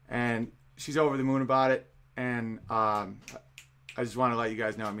 and she's over the moon about it. And I just want to let you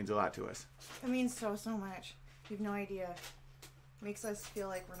guys know it means a lot to us. It means so much. You have no idea. It makes us feel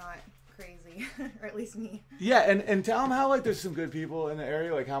like we're not crazy, or at least me. Yeah, and tell them how like there's some good people in the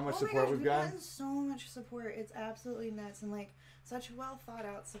area, like how much support we've gotten. So much support. It's absolutely nuts, and like such well thought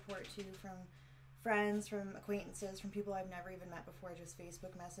out support too from friends, from acquaintances, from people I've never even met before, just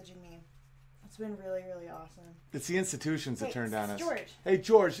Facebook messaging me. It's been really, really awesome. It's the institutions that turned on us. George. Hey,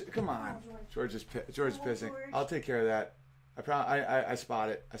 George, come on. George is pissing. George. I'll take care of that. I spot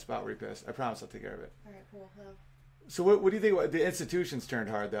it. I spot where he pissed. I promise I'll take care of it. All right, cool. Hello. So what do you think? The institutions turned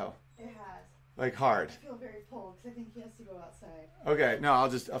hard, though. It has. Like hard. I feel very pulled because I think he has to go outside. Okay, no, I'll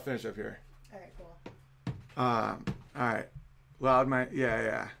finish up here. All right, cool. All right. Loud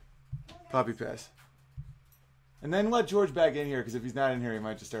yeah. Puppy piss. And then let George back in here, because if he's not in here, he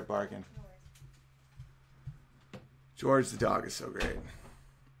might just start barking. George the dog is so great.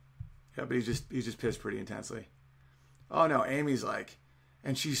 Yeah, but he just pissed pretty intensely. Oh no, Amy's like,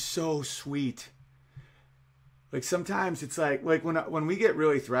 and she's so sweet. Like sometimes it's like when we get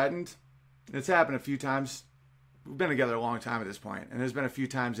really threatened, and it's happened a few times. We've been together a long time at this point, and there's been a few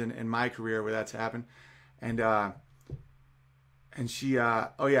times in my career where that's happened. And she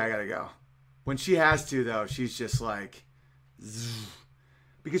oh yeah, I gotta go. When she has to though, she's just like, zzz,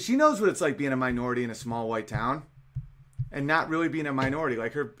 because she knows what it's like being a minority in a small white town. And not really being a minority.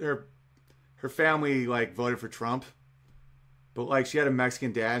 Like her family like voted for Trump, but like she had a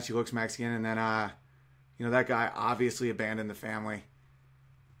Mexican dad. She looks Mexican, and then that guy obviously abandoned the family,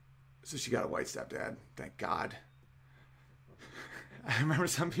 so she got a white stepdad. Thank God. I remember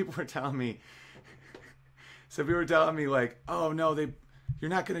some people were telling me like, oh no, you're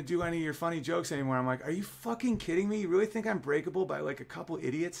not gonna do any of your funny jokes anymore. I'm like, are you fucking kidding me? You really think I'm breakable by like a couple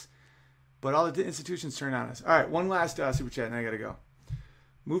idiots? But all the institutions turn on us. All right, one last super chat, and I gotta go.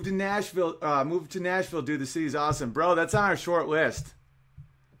 Move to Nashville, dude. The city's awesome, bro. That's on our short list.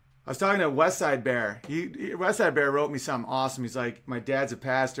 I was talking to Westside Bear. Westside Bear wrote me something awesome. He's like, my dad's a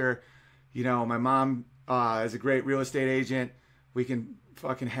pastor. You know, my mom is a great real estate agent. We can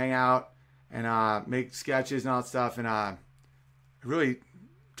fucking hang out and make sketches and all that stuff. And really,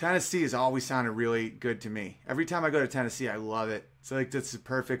 Tennessee has always sounded really good to me. Every time I go to Tennessee, I love it. So like, that's the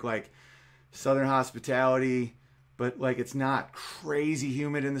perfect like Southern hospitality, but like it's not crazy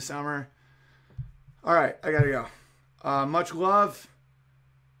humid in the summer. All right, I gotta go. Much love,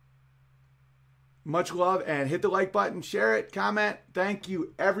 and hit the like button, share it, comment. Thank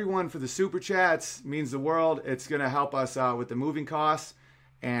you everyone for the super chats. It means the world. It's gonna help us with the moving costs,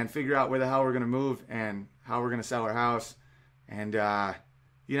 and figure out where the hell we're going to move and how we're going to sell our house. And,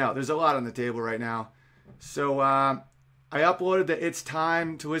 there's a lot on the table right now. So I uploaded the It's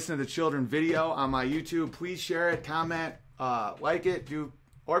Time to Listen to the Children video on my YouTube. Please share it, comment, like it,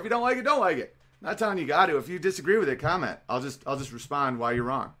 or if you don't like it, don't like it. I'm not telling you got to. If you disagree with it, comment. I'll just respond why you're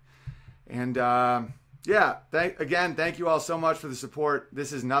wrong. And thank you all so much for the support.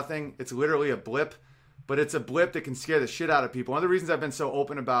 This is nothing. It's literally a blip, but it's a blip that can scare the shit out of people. One of the reasons I've been so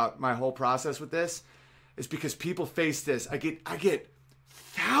open about my whole process with this is because people face this. I get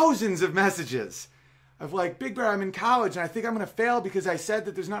thousands of messages of like, Big Bear, I'm in college and I think I'm going to fail because I said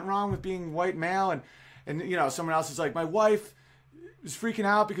that there's nothing wrong with being white male. And someone else is like, my wife is freaking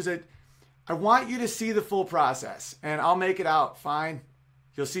out because I want you to see the full process and I'll make it out fine.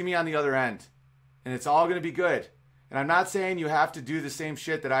 You'll see me on the other end and it's all going to be good. And I'm not saying you have to do the same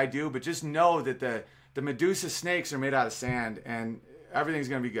shit that I do, but just know that the Medusa snakes are made out of sand and everything's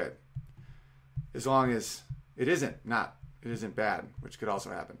going to be good. As long as it isn't bad, which could also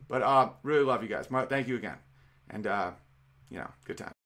happen. But really love you guys. Thank you again. And, good time.